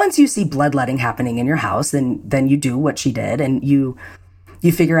 But once you see bloodletting happening in your house, then you do what she did, and you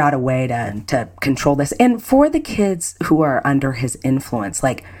figure out a way to control this. And for the kids who are under his influence,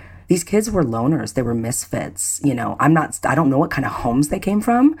 like these kids were loners, they were misfits. I don't know what kind of homes they came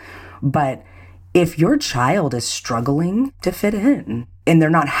from, but if your child is struggling to fit in and they're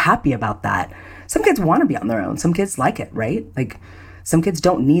not happy about that, some kids want to be on their own. Some kids like it, right? Like, some kids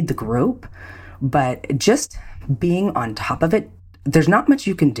don't need the group, but just being on top of it, there's not much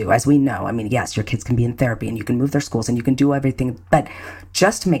you can do, as we know. I mean, yes, your kids can be in therapy and you can move their schools and you can do everything, but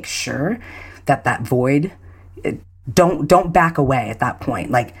just to make sure that void don't back away at that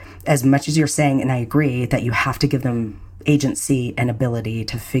point. Like, as much as you're saying, and I agree, that you have to give them agency and ability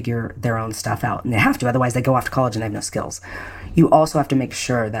to figure their own stuff out. And they have to, otherwise they go off to college and they have no skills. You also have to make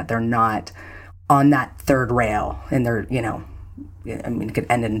sure that they're not on that third rail and they're, it could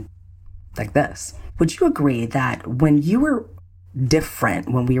end in like this. Would you agree that when you were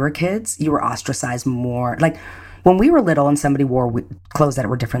different, when we were kids, you were ostracized more? Like when we were little and somebody wore clothes that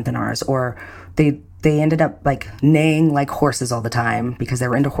were different than ours, or they ended up like neighing like horses all the time because they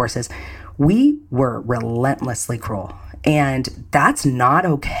were into horses, we were relentlessly cruel. And that's not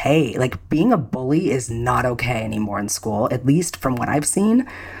okay. Like being a bully is not okay anymore in school, at least from what I've seen.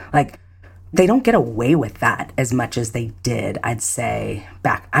 Like they don't get away with that as much as they did, I'd say,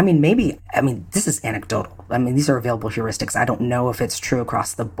 back. This is anecdotal. These are available heuristics. I don't know if it's true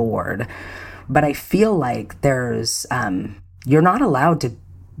across the board, but I feel like there's, you're not allowed to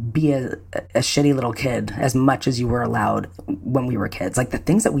be a shitty little kid as much as you were allowed when we were kids. Like the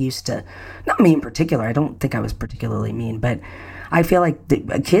things that we used to, not me in particular, I don't think I was particularly mean, but I feel like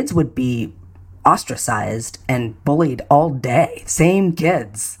the kids would be ostracized and bullied all day. Same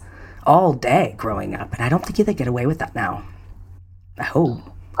kids all day growing up. And I don't think they get away with that now. I hope.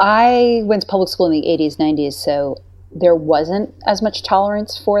 I went to public school in the 80s, 90s, so there wasn't as much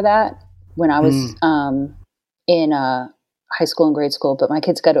tolerance for that when I was in high school and grade school. But my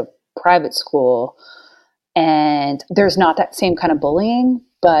kids go to private school, and there's not that same kind of bullying,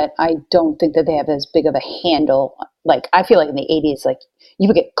 but I don't think that they have as big of a handle. Like, I feel like in the 80s, like, you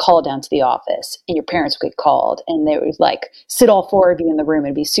would get called down to the office and your parents would get called and they would like sit all four of you in the room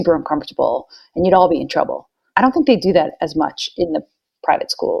and be super uncomfortable and you'd all be in trouble. I don't think they do that as much in the private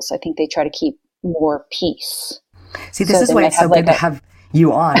schools. I think they try to keep more peace. See, this is why it's so good to have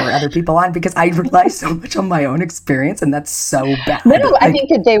you on or other people on, because I rely so much on my own experience and that's so bad. No, I think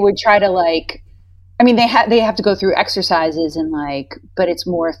that they would try to they have to go through exercises and but it's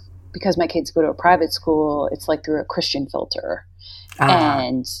more because my kids go to a private school, it's like through a Christian filter.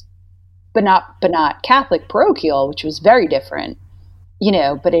 But not Catholic parochial, which was very different,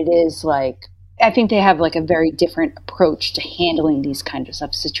 but it is like, I think they have like a very different approach to handling these kinds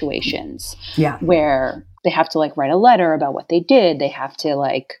of situations. Yeah. Where they have to like write a letter about what they did. They have to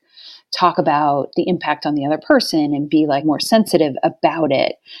like talk about the impact on the other person and be like more sensitive about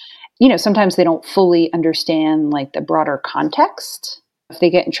it. Sometimes they don't fully understand like the broader context. If they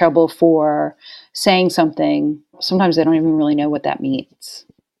get in trouble for saying something, sometimes they don't even really know what that means.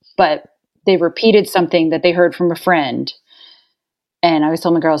 But they repeated something that they heard from a friend. And I always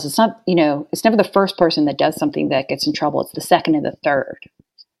tell my girls, it's not, it's never the first person that does something that gets in trouble. It's the second and the third,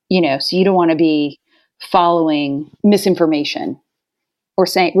 so you don't want to be following misinformation or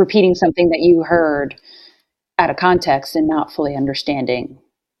repeating something that you heard out of context and not fully understanding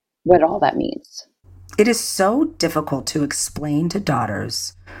what all that means. It is so difficult to explain to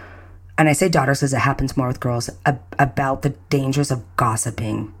daughters, and I say daughters because it happens more with girls, about the dangers of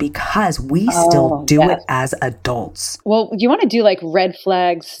gossiping, because we still do it as adults. Well, you want to do like red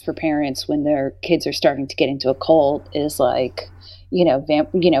flags for parents when their kids are starting to get into a cult is like,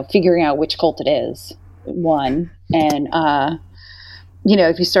 figuring out which cult it is, one. And,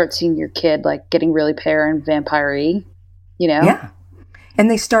 if you start seeing your kid like getting really pear and vampire-y, Yeah.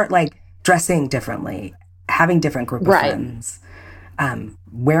 And they start like dressing differently, having different group of friends,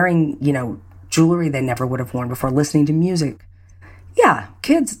 wearing, jewelry they never would have worn before, listening to music. Yeah,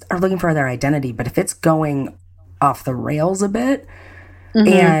 kids are looking for their identity, but if it's going off the rails a bit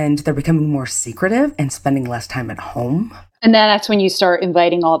and they're becoming more secretive and spending less time at home. And then that's when you start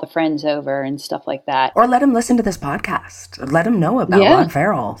inviting all the friends over and stuff like that. Or let them listen to this podcast. Let them know about Rod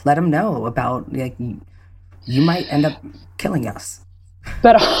Farrell. Let them know about, like, you might end up killing us.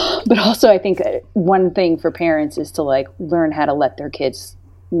 But also I think one thing for parents is to like learn how to let their kids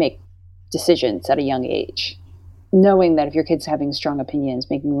make decisions at a young age, knowing that if your kid's having strong opinions,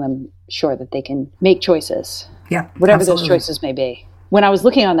 making them sure that they can make choices. Yeah, whatever those choices may be. When I was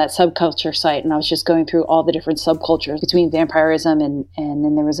looking on that subculture site and I was just going through all the different subcultures between vampirism and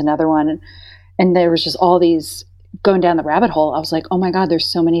then there was another one and there was just all these going down the rabbit hole, I was like, oh my God, there's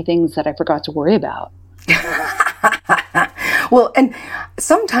so many things that I forgot to worry about. Well, and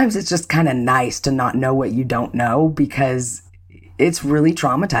sometimes it's just kind of nice to not know what you don't know, because it's really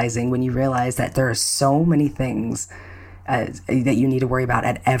traumatizing when you realize that there are so many things that you need to worry about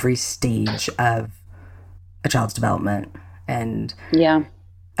at every stage of a child's development. And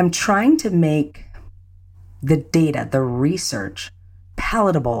I'm trying to make the data, the research,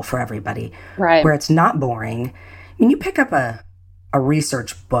 palatable for everybody, where it's not boring. When you pick up a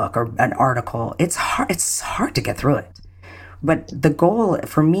research book or an article, it's hard to get through it. But the goal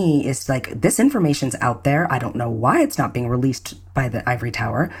for me is like, this information's out there. I don't know why it's not being released by the ivory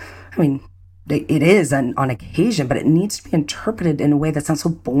tower. I mean, it is on occasion, but it needs to be interpreted in a way that's not so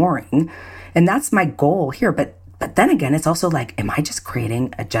boring. And that's my goal here. But then again, it's also like, am I just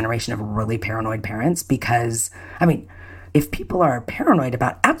creating a generation of really paranoid parents? Because, I mean, if people are paranoid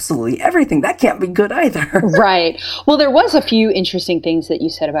about absolutely everything, that can't be good either. Right. Well, there was a few interesting things that you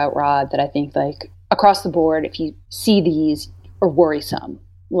said about Rod that I think, like, across the board, if you see these, are worrisome.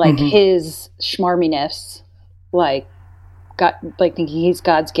 Like his schmarminess, like thinking he's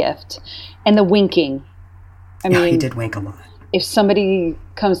God's gift, and the winking. I mean, he did wink a lot. If somebody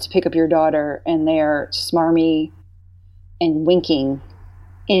comes to pick up your daughter and they're smarmy and winking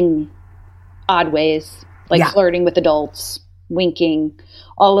in odd ways, like flirting with adults, winking,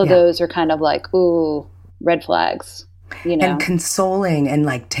 all of those are kind of like, ooh, red flags. You know? And consoling and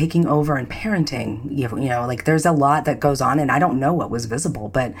like taking over and parenting, you know, like there's a lot that goes on, and I don't know what was visible,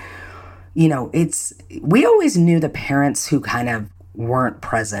 but you know, we always knew the parents who kind of weren't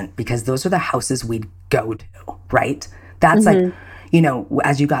present because those are the houses we'd go to, right? That's like, you know,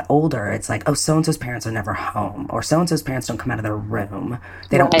 as you got older, it's like, oh, so-and-so's parents are never home, or so-and-so's parents don't come out of their room.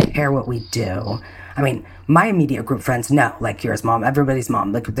 They don't care what we do. I mean, my immediate group friends know, like Kira's mom, everybody's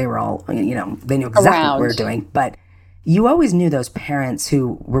mom, like they were all, you know, they knew exactly what we were doing, but you always knew those parents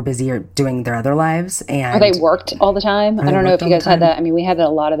who were busy or doing their other lives. And or they worked all the time. I don't know if you guys had that. I mean, we had a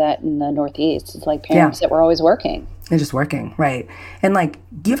lot of that in the Northeast. It's like parents that were always working. They're just working, right? And like,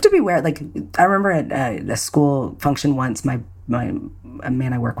 you have to be aware. Like, I remember at a school function once, a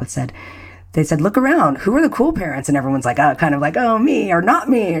man I work with said, they said, look around, who are the cool parents? And everyone's like, oh, kind of like, oh, me or not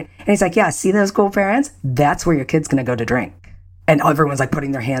me. And he's like, yeah, see those cool parents? That's where your kid's going to go to drink. And everyone's like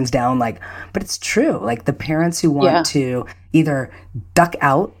putting their hands down, like, but it's true. Like the parents who want to either duck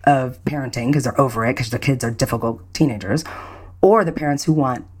out of parenting because they're over it, because their kids are difficult teenagers, or the parents who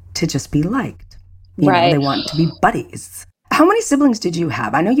want to just be liked. You know, they want to be buddies. How many siblings did you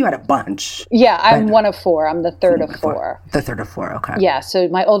have? I know you had a bunch. Yeah, I'm one of four. I'm the third of four. The third of four, okay. Yeah, so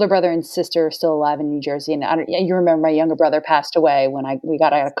my older brother and sister are still alive in New Jersey. And you remember my younger brother passed away when we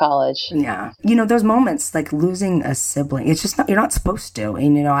got out of college. Yeah. You know, those moments, like losing a sibling, it's just not, you're not supposed to.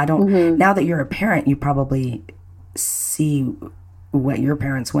 And, you know, I don't, now that you're a parent, you probably see what your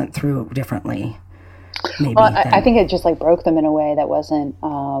parents went through differently. Maybe. Well, I think it just like broke them in a way that wasn't,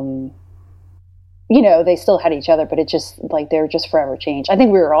 you know, they still had each other, but it just like they were just forever changed. I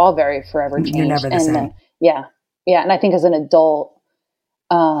think we were all very forever changed. You're never the same. Yeah. And I think as an adult,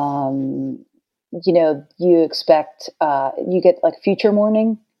 you know, you expect you get like future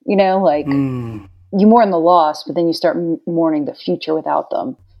mourning. You know, like you mourn the loss, but then you start mourning the future without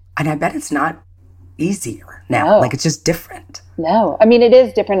them. And I bet it's not easier now. Like it's just different. No, I mean it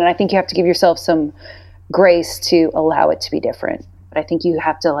is different, and I think you have to give yourself some grace to allow it to be different. But I think you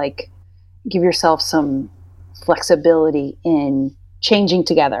have to like give yourself some flexibility in changing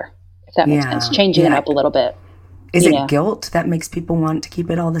together, if that makes sense, changing it up a little bit. Is it guilt that makes people want to keep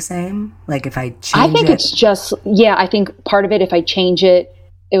it all the same? Like if I change I think it's just, I think part of it, if I change it,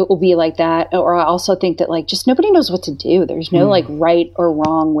 it will be like that. Or I also think that like, just nobody knows what to do. There's no like right or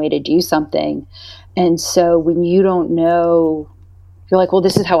wrong way to do something. And so when you don't know, you're like, well,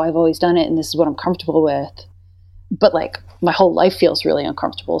 this is how I've always done it. And this is what I'm comfortable with. But like my whole life feels really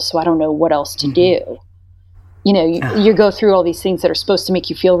uncomfortable. So I don't know what else to do. You know, you go through all these things that are supposed to make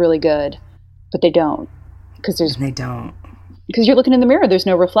you feel really good, but they don't. Because you're looking in the mirror, there's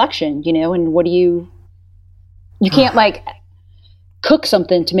no reflection, you know, and what do you can't like cook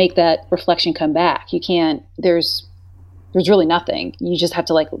something to make that reflection come back. You can't, there's really nothing. You just have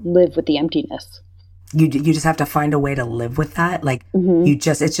to like live with the emptiness. You just have to find a way to live with that. Like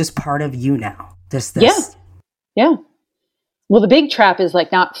it's just part of you now. This. Yeah. Well, the big trap is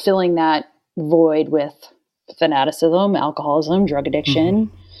like not filling that void with fanaticism, alcoholism, drug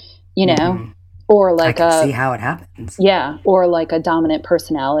addiction, you know, or like I can see how it happens. Yeah. Or like a dominant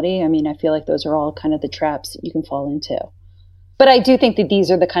personality. I mean, I feel like those are all kind of the traps that you can fall into. But I do think that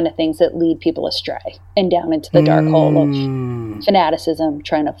these are the kind of things that lead people astray and down into the dark hole of fanaticism,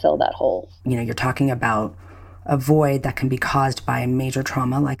 trying to fill that hole. You know, you're talking about a void that can be caused by a major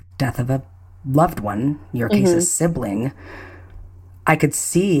trauma like death of a loved one, your case a sibling. I could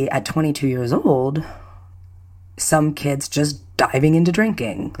see at 22 years old some kids just diving into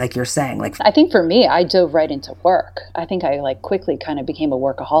drinking, like you're saying. Like I think for me, I dove right into work. I think I like quickly kind of became a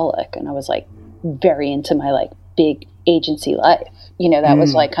workaholic, and I was like very into my like big agency life. You know, that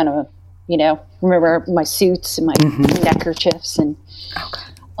was like kind of, you know, remember my suits and my neckerchiefs and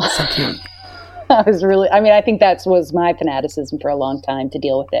so cute. I think that was my fanaticism for a long time to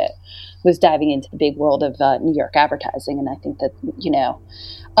deal with it, was diving into the big world of New York advertising. And I think that,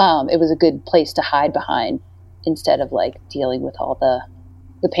 it was a good place to hide behind instead of like dealing with all the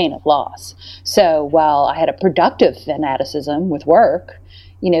pain of loss. So while I had a productive fanaticism with work,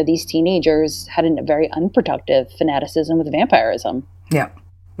 these teenagers had a very unproductive fanaticism with vampirism. Yeah.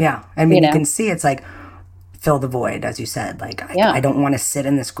 Yeah. I mean, you can see it's like, fill the void, as you said. Like, I don't want to sit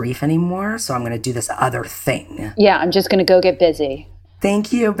in this grief anymore, so I'm going to do this other thing. Yeah, I'm just going to go get busy.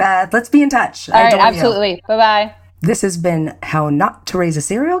 Thank you, Beth. Let's be in touch. All right, absolutely. Bye-bye. This has been How Not to Raise a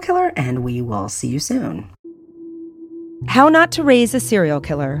Serial Killer, and we will see you soon. How Not to Raise a Serial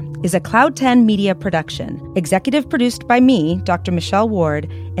Killer is a Cloud 10 media production, executive produced by me, Dr. Michelle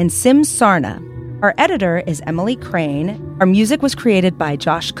Ward, and Sim Sarna. Our editor is Emily Crane. Our music was created by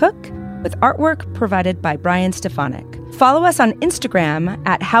Josh Cook, with artwork provided by Brian Stefanik. Follow us on Instagram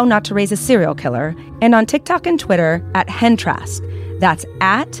at How Not to Raise a Serial Killer and on TikTok and Twitter at Hentrask. That's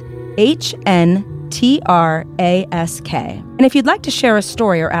at HNTRASK. And if you'd like to share a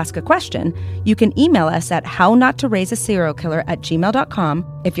story or ask a question, you can email us at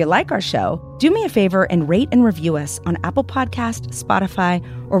hownottoraiseaserialkiller@gmail.com. If you like our show, do me a favor and rate and review us on Apple Podcasts, Spotify,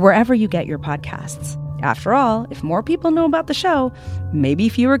 or wherever you get your podcasts. After all, if more people know about the show, maybe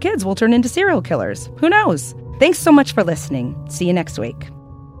fewer kids will turn into serial killers. Who knows? Thanks so much for listening. See you next week.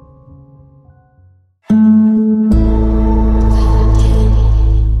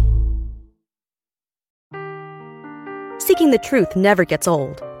 Seeking the truth never gets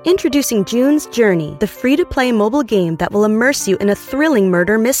old. Introducing June's Journey, the free-to-play mobile game that will immerse you in a thrilling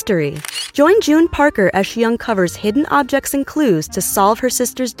murder mystery. Join June Parker as she uncovers hidden objects and clues to solve her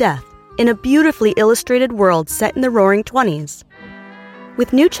sister's death in a beautifully illustrated world set in the Roaring '20s.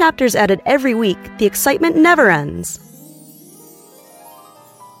 With new chapters added every week, the excitement never ends.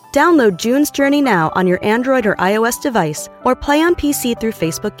 Download June's Journey now on your Android or iOS device, or play on PC through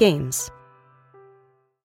Facebook Games.